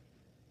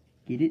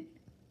 Get it?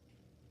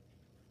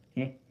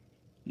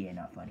 Yeah,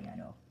 not funny, I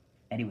know.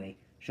 Anyway,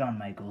 Shawn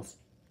Michaels,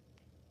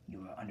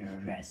 you are under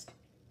arrest.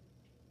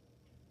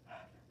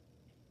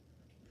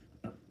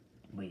 But,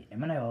 wait,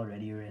 am I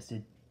already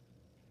arrested?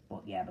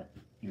 Well, yeah, but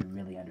you're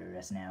really under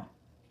arrest now.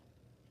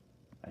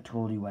 I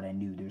told you what I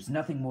knew. There's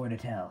nothing more to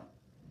tell.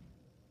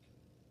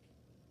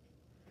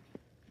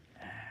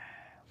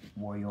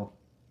 Wario,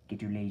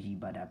 get your lazy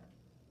butt up.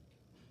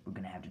 We're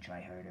gonna have to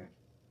try harder.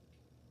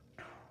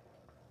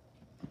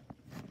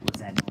 What's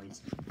that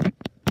noise?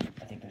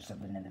 I think there's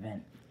something in the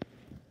vent.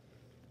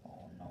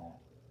 Oh no.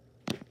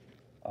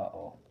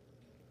 Uh-oh.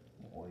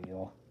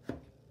 Wario.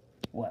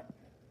 What?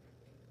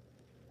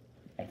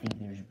 I think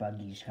there's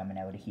buggies coming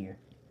out of here.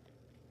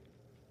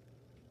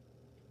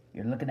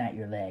 You're looking at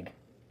your leg.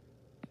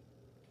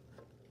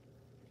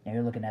 Now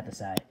you're looking at the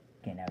side.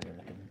 Okay, now you're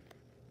looking,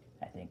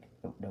 I think.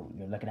 Oh, no,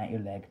 you're looking at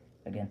your leg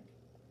again.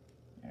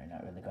 You're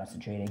not really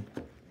concentrating.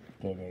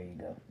 Okay, there you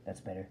go.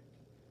 That's better.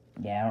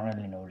 Yeah, I don't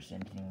really notice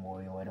anything,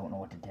 Wario. I don't know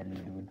what to tell you,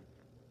 dude.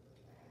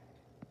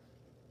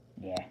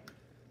 Yeah.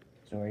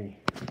 Sorry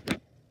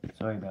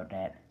about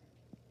that.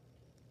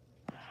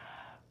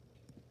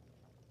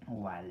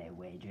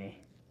 Waluigi.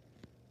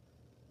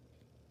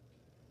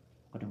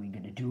 What are we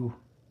gonna do?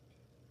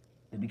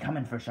 They'll be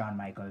coming for Shawn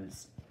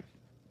Michaels.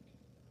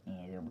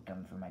 Yeah, they'll be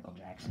coming for Michael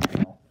Jackson,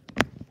 I know.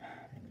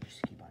 Let me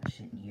just keep on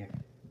sitting here.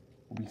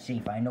 We'll be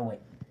safe, I know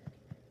it.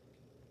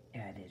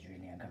 Yeah, it is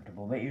really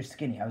uncomfortable. But you're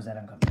skinny. How's that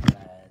uncomfortable?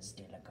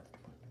 Still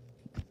uncomfortable.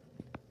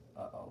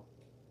 Uh-oh.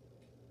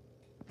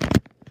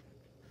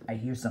 I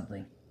hear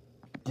something.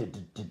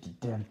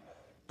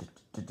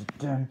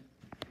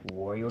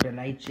 Wario, the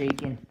light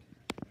shaking.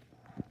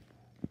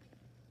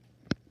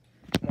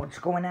 What's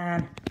going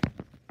on?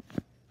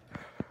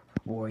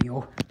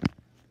 Wario.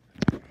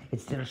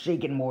 It's still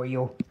shaking,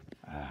 Wario.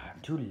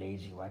 I'm too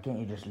lazy. Why can't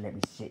you just let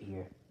me sit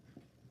here?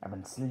 I've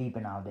been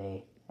sleeping all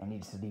day. I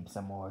need to sleep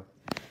some more.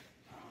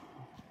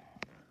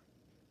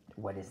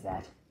 What is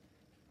that?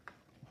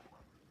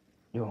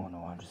 Oh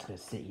no, I'm just gonna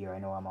sit here. I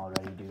know I'm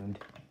already doomed.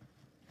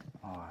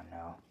 Oh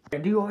no.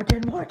 Randy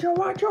Orton, watch out!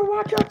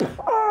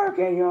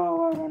 Okay,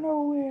 yo, out of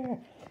nowhere.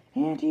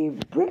 And he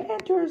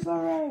enters the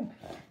ring.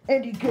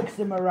 And he kicks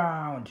him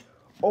around.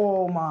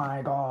 Oh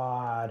my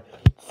god.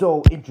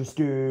 So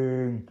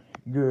interesting.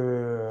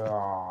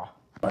 Yeah.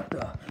 What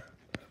the?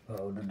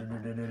 Oh,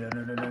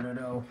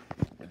 no.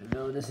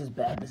 No, this is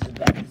bad. This is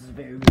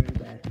very, very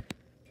bad.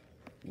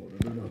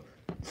 No.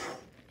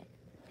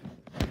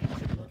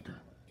 What the?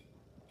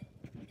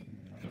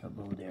 I'll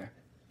go there.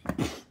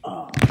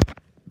 Oh.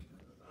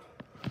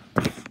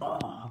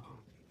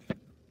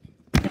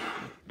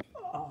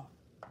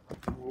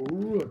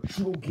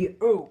 Choke it.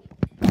 Oh.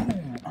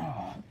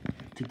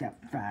 Take that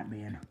fat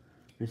man.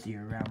 This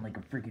here around like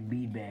a freaking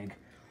beanbag.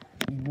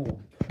 Whoa.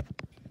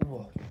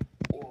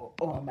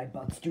 Oh, my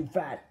butt's too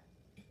fat.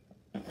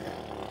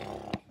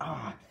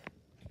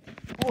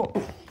 Whoa.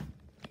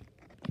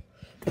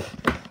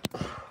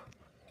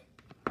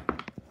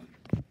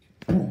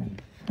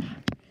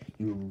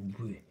 You're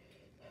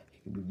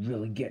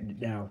really getting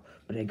it now,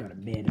 but I got a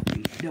man to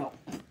beat. No.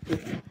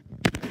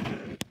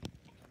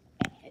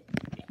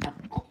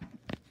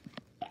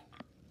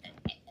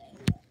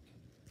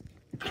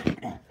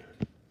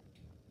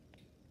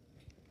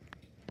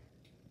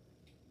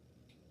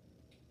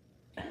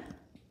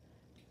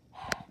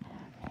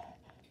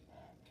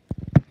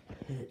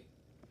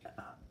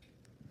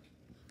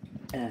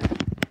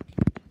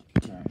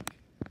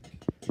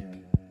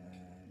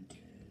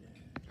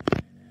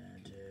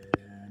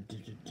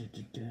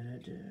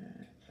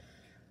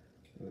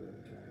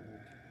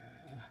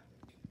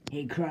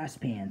 Hey, cross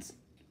pants.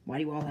 Why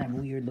do you all have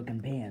weird looking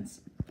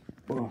pants?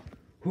 Oh,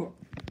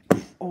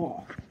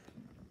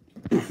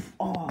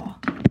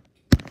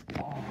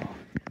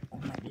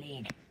 my leg.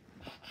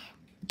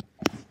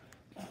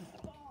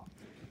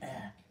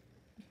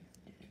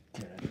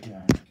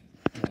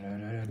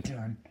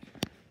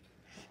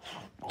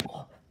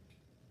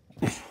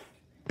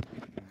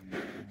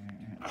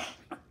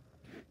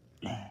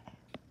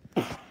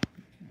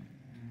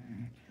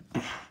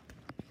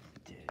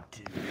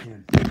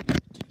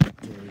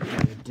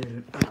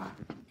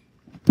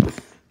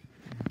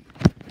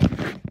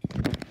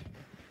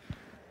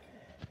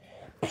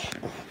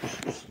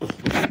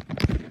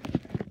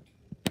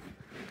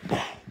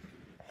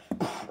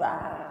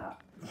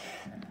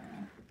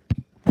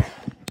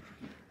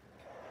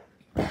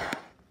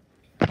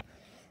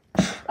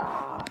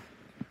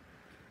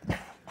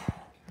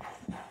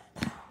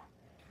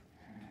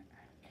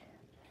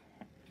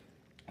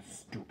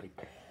 Stupid.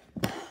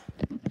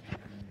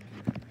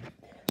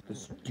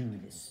 Let's do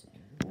this.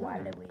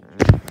 Waluigi.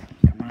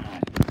 Come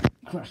on.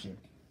 Crush it.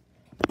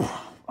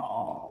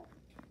 Oh.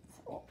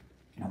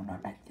 No,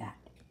 not like that.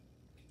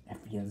 That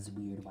feels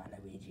weird,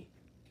 Waluigi.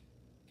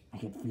 I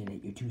can feel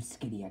it. You're too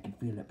skinny. I can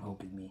feel it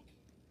poking me.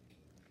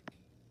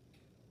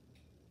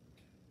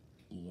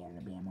 Yeah,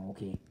 I'm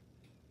okay.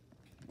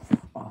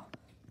 Oh.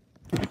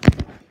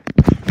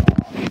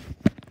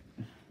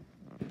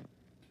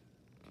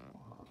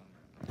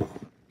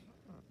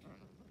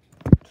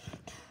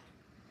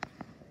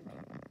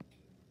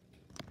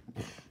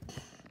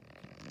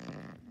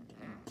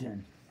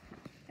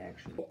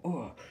 Actually,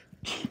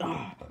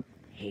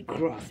 hey,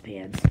 cross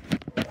pants.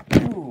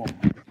 Boom.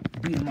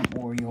 Beat him up,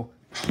 Wario.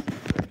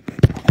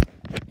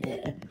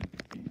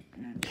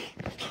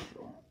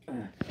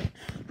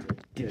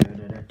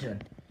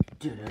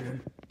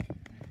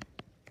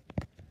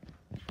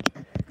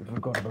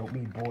 Forgot about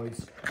me,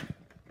 boys.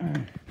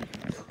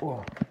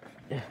 Oh,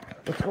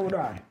 what's going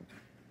on?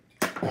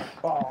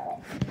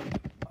 Oh.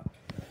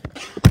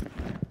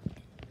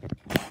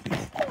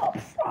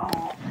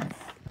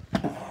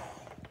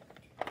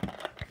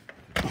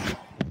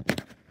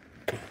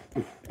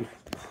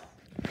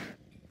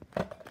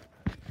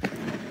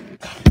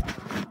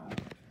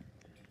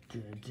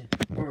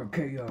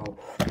 KO.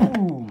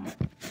 Boom.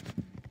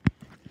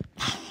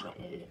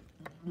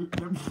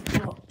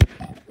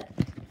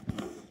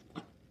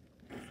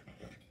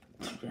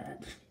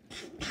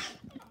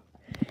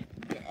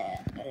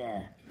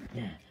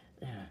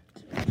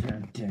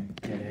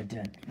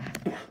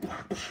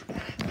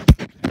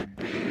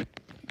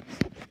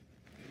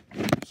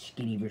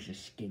 Skinny versus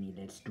skinny,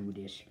 let's do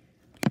this.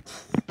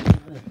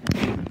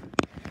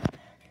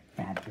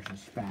 Fat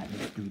versus fat,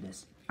 let's do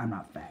this. I'm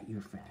not fat,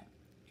 you're fat.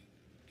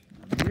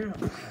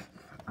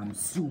 I'm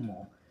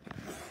sumo.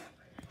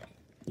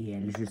 Yeah,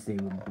 let's just say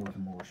we're both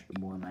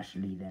more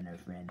muscly than our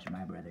friends.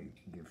 My brother,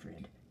 your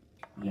friend.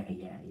 Yeah,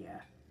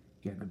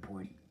 good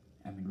point.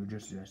 I mean, we're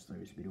just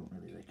wrestlers. We don't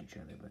really like each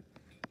other, but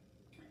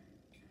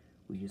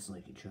we just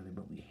like each other,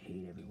 but we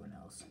hate everyone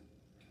else.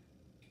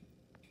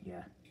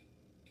 Yeah.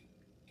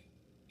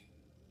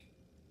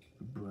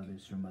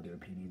 Brothers from other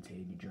opinions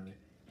hate each other.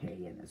 Hey,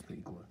 yeah, that's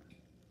pretty cool.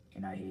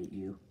 And I hate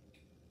you.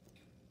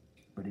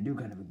 But I do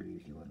kind of agree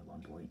with you on the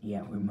one point.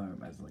 Yeah, we're more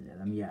wrestling than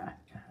them. Yeah.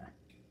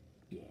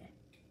 Yeah.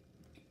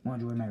 Want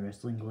to join my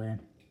wrestling clan?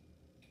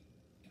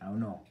 I don't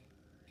know.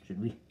 Should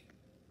we?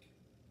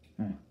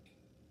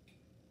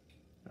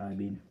 I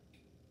mean,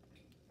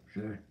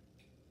 sure.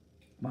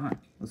 Come on,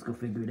 let's go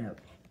figure it out.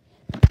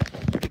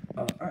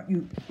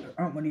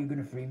 Aren't one of you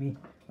gonna free me?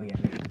 Oh yeah,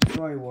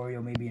 sorry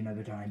Wario, maybe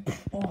another time.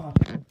 Oh,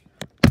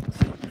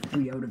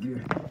 free out of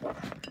here.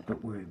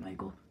 Don't worry,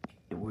 Michael.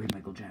 Don't worry,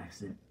 Michael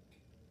Jackson.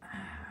 I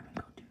haven't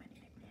got too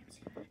many nicknames.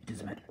 It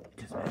doesn't matter.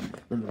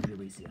 Let me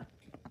release you.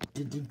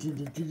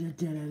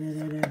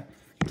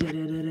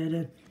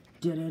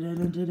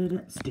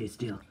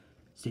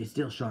 Stay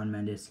still, Shawn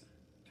Mendes.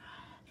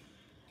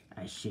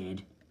 I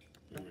said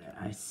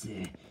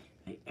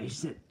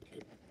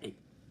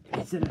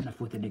enough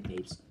with the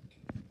nicknames.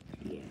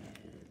 Yeah,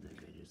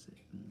 like I just said.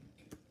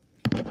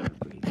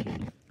 Great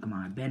kid. Come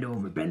on, bend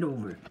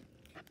over.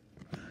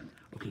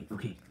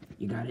 Okay,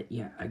 you got it?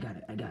 Yeah, I got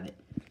it.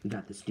 We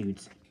got this,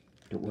 dudes.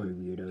 Don't worry,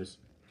 weirdos.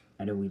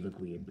 I know we look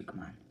weird, but come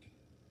on.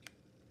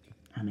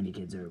 How many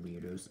kids are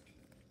weirdos?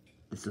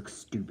 This looks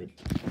stupid.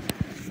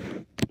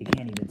 You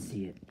can't even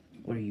see it.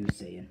 What are you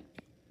saying?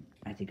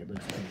 I think it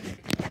looks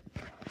perfect.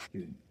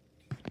 You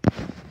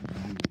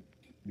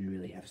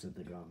really have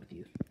something wrong with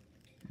you.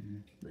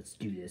 Let's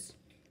do this.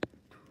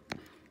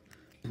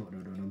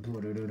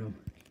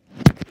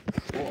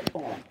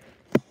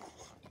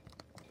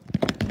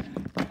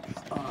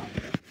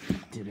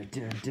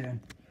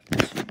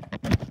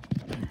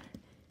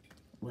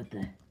 What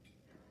the?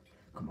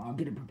 Come on,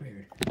 get it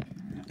prepared.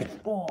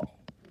 Oh,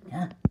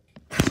 huh?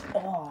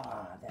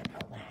 Oh, that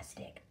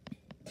elastic.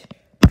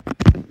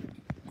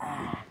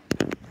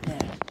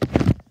 There.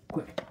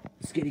 Quick,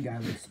 the skinny guy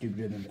looks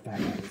stupider than the fat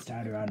guy that's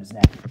tied around his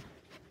neck.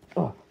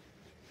 Oh,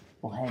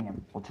 we'll hang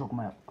him. We'll choke him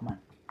out. Come on,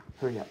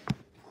 hurry up.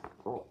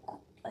 Oh.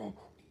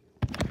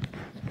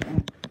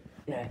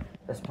 Yeah,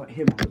 let's put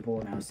him on the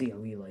pole now. See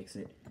how he likes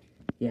it.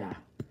 Yeah.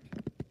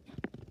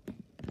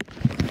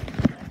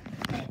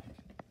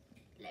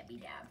 Let me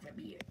down from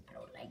here. I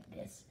don't like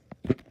this.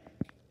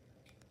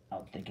 I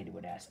don't think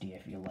anyone asked you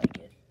if you like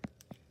it.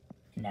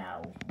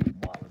 Now,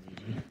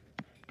 Waluigi,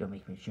 don't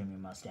make me trim your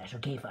mustache.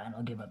 Okay, fine.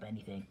 I'll give up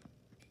anything.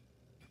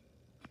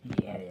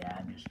 Yeah,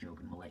 I'm just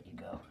joking. We'll let you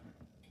go.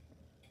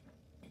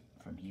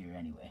 From here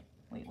anyway.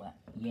 Wait, what?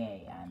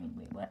 Yay, I mean,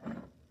 wait, what?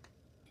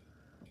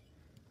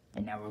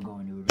 And now we're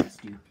going to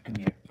arrest you. Come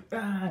here.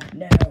 Ah,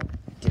 no.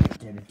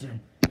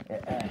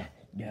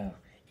 No.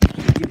 You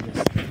can't do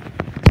this.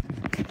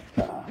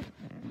 Oh.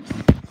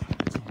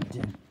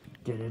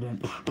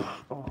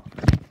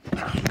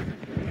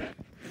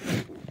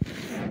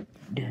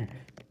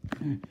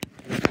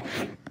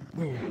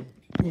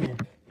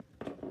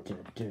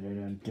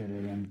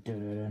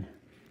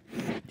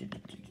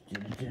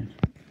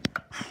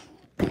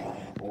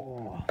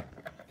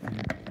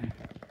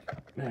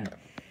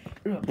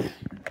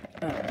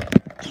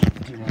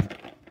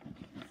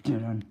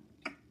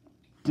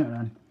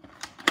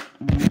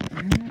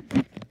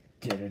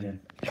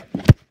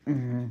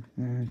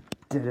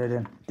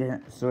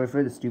 Sorry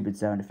for the stupid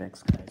sound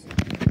effects, guys.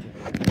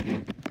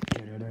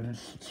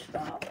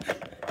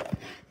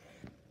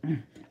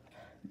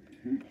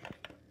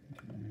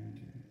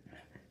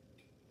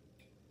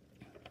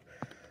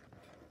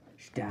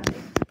 Stop it.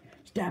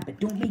 Stop it.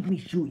 Don't make me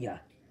shoot ya.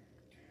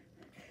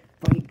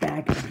 Fight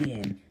back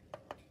again.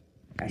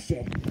 I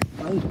said,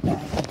 fight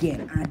back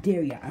again. I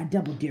dare ya. I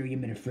double dare you,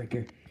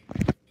 motherfricker.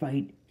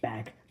 Fight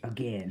back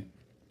again.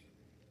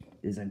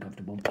 This is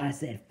uncomfortable. I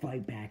said,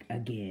 fight back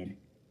again.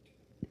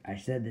 I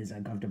said this is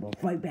uncomfortable.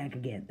 Fight back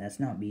again. That's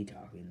not me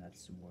talking.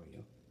 That's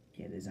Wario.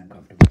 Yeah, this is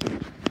uncomfortable.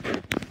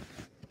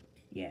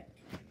 Yeah.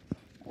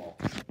 Well.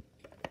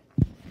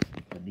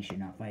 At least you're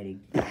not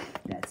fighting.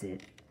 That's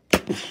it.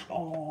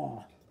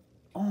 Oh.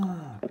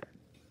 Oh.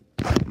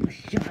 You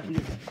shot me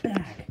in the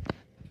back.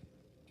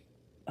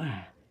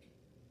 Ah.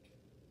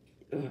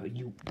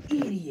 You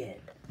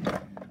idiot.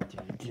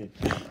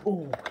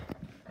 Oh.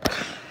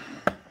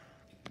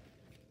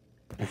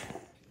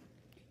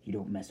 You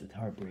don't mess with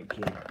Heartbreak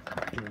Kid.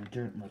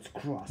 Let's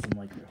cross him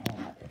like you're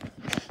hot.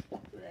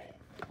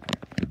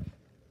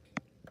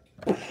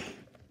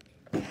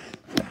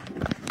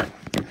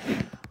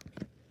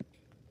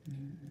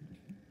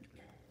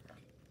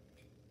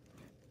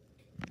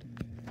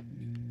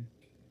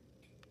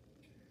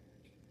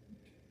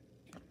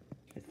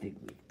 I think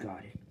we've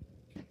got it.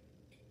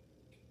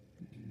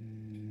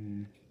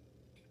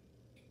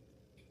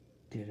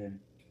 Didn't.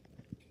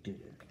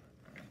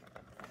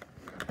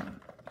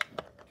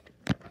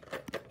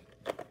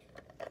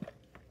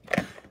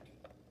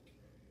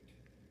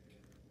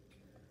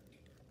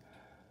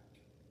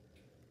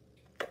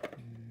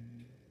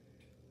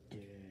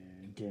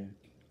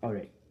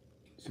 Alright,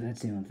 so that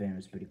Salem fan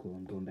was pretty cool.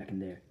 I'm going back in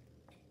there.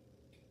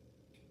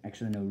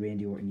 Actually, no,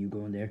 Randy Orton, you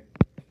go in there.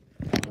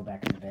 I'll go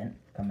back in the vent,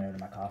 coming out of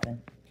my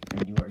coffin.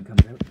 Randy Orton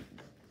comes out.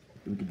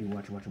 We could do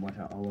watch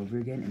out all over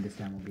again, and this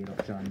time we'll beat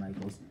up Shawn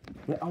Michaels.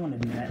 Wait, I want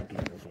to do that. Okay,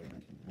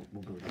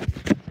 we'll go there.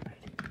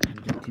 Alright, let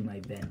me get to my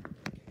vent.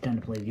 Time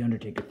to play the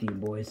Undertaker theme,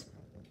 boys.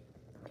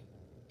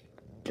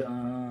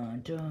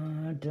 Dun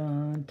dun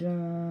dun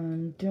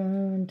dun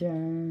dun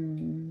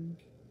dun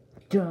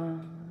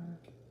dun.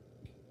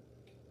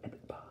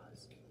 Epic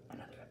pause.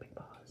 Another epic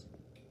pause.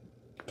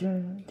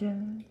 Dun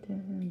dun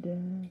dun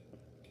dun.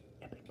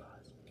 Epic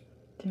pause.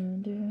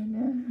 Dun dun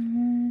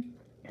dun.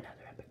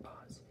 Another epic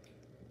pause.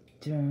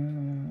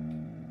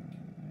 Dun.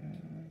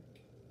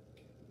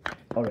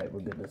 Alright,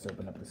 we're good. Let's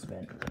open up this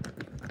vent.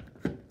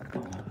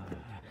 Come on.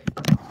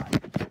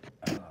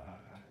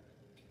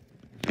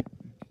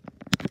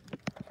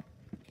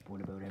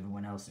 What about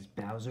everyone else? Is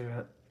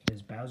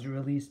Bowser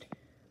released?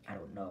 I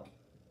don't know.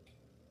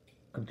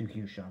 Come through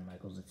here, Shawn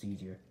Michaels. It's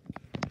easier.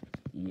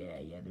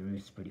 Yeah, the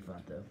roof's pretty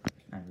fun, though.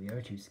 And we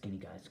are two skinny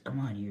guys. Come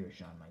on here,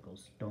 Shawn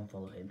Michaels. Don't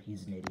follow him.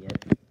 He's an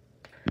idiot.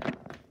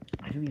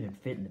 I don't even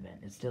fit in the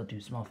vent. It's still too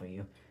small for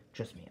you.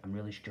 Trust me, I'm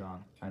really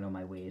strong. I know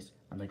my ways.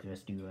 Unlike the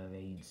rest of you, I've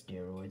eaten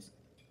steroids.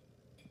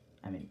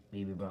 I mean,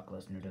 maybe Brock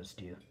Lesnar does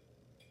too.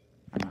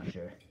 I'm not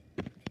sure.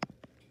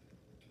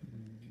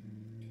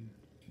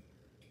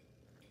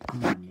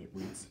 Come on,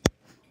 nitwits.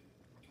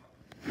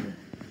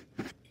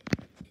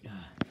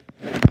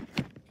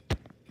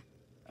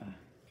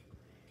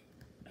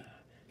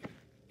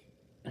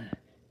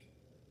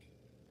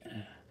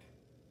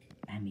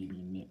 I may be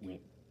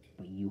nitwit,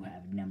 but you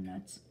have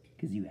numbnuts,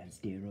 because you have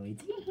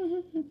steroids.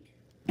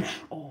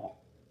 Oh.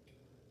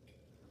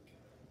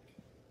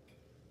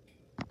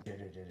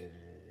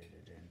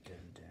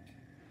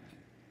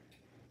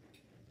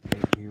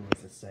 Right here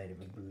was the site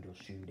of a brutal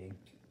shooting.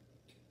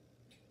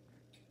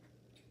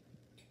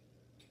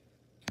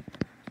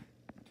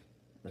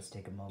 Let's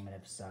take a moment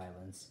of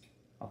silence,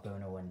 although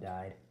no one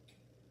died,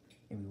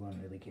 and we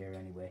won't really care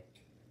anyway.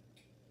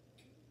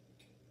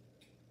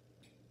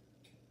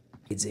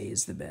 It's A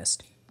is the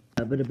best.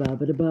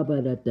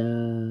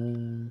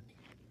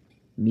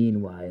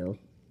 Meanwhile,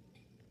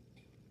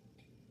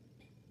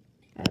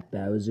 at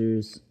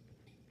Bowser's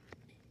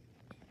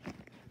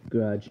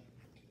garage,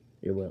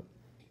 well,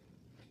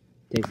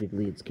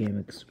 technically it's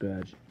Kamek's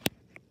garage.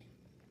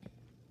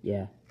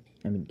 Yeah,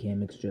 I mean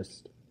Kamek's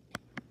just,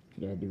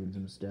 doing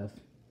some stuff.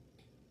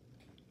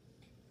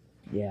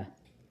 Yeah.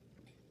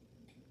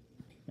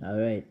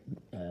 Alright,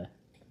 here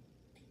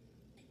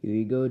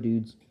you go,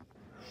 dudes.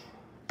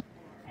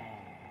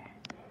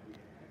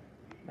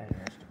 Better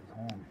nice to be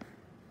home.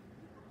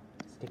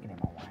 It's taking him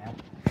a while.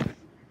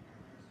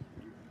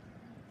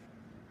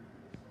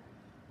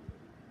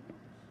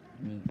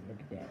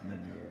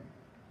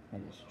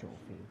 That is so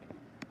fake.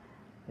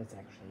 That's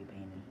actually a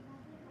pain.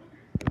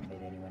 Don't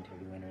let anyone tell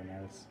you anyone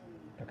else.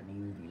 Talking to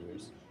you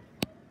viewers.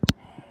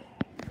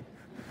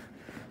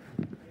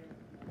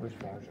 Where's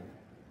Bowser?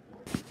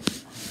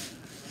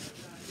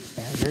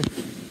 Bowser?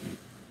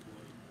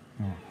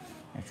 Oh,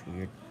 that's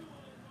weird.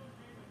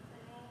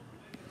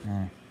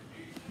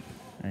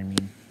 I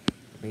mean,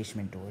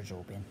 basement door's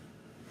open.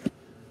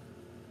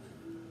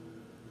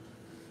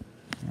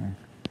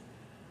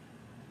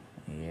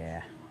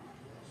 Yeah.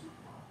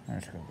 I'm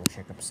just gonna go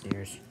check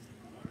upstairs.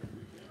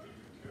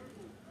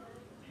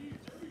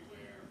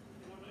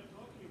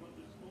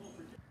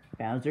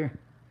 Bowser?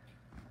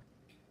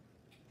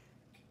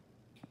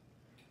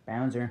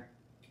 Bowser?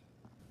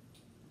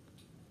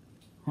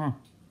 Huh.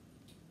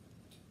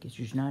 Guess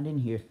you're not in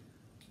here.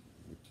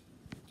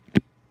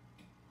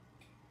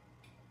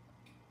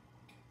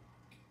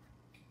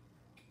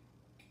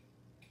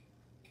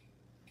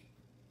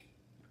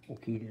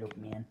 Okay, look,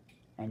 man.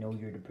 I know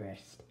you're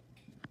depressed.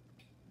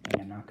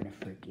 And I'm not gonna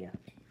freak you.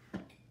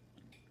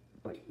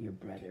 But your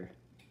brother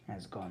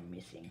has gone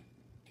missing.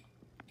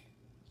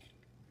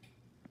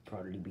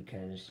 Probably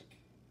because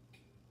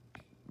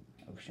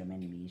of some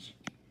enemies.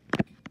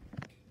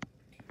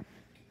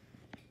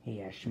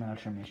 Hey, I smell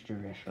some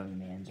Mr. Wrestling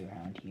Man's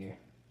around here.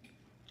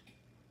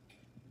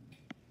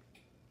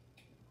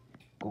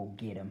 Go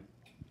get him.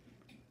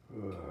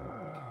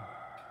 Ow.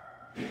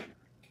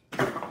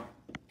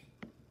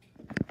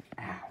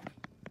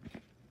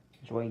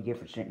 That's what you get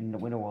for sitting in the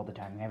window all the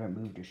time. You haven't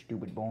moved your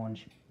stupid bones.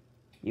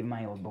 Even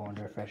my old bones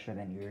are fresher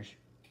than yours.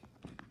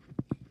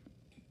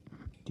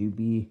 To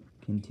be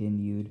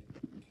continued.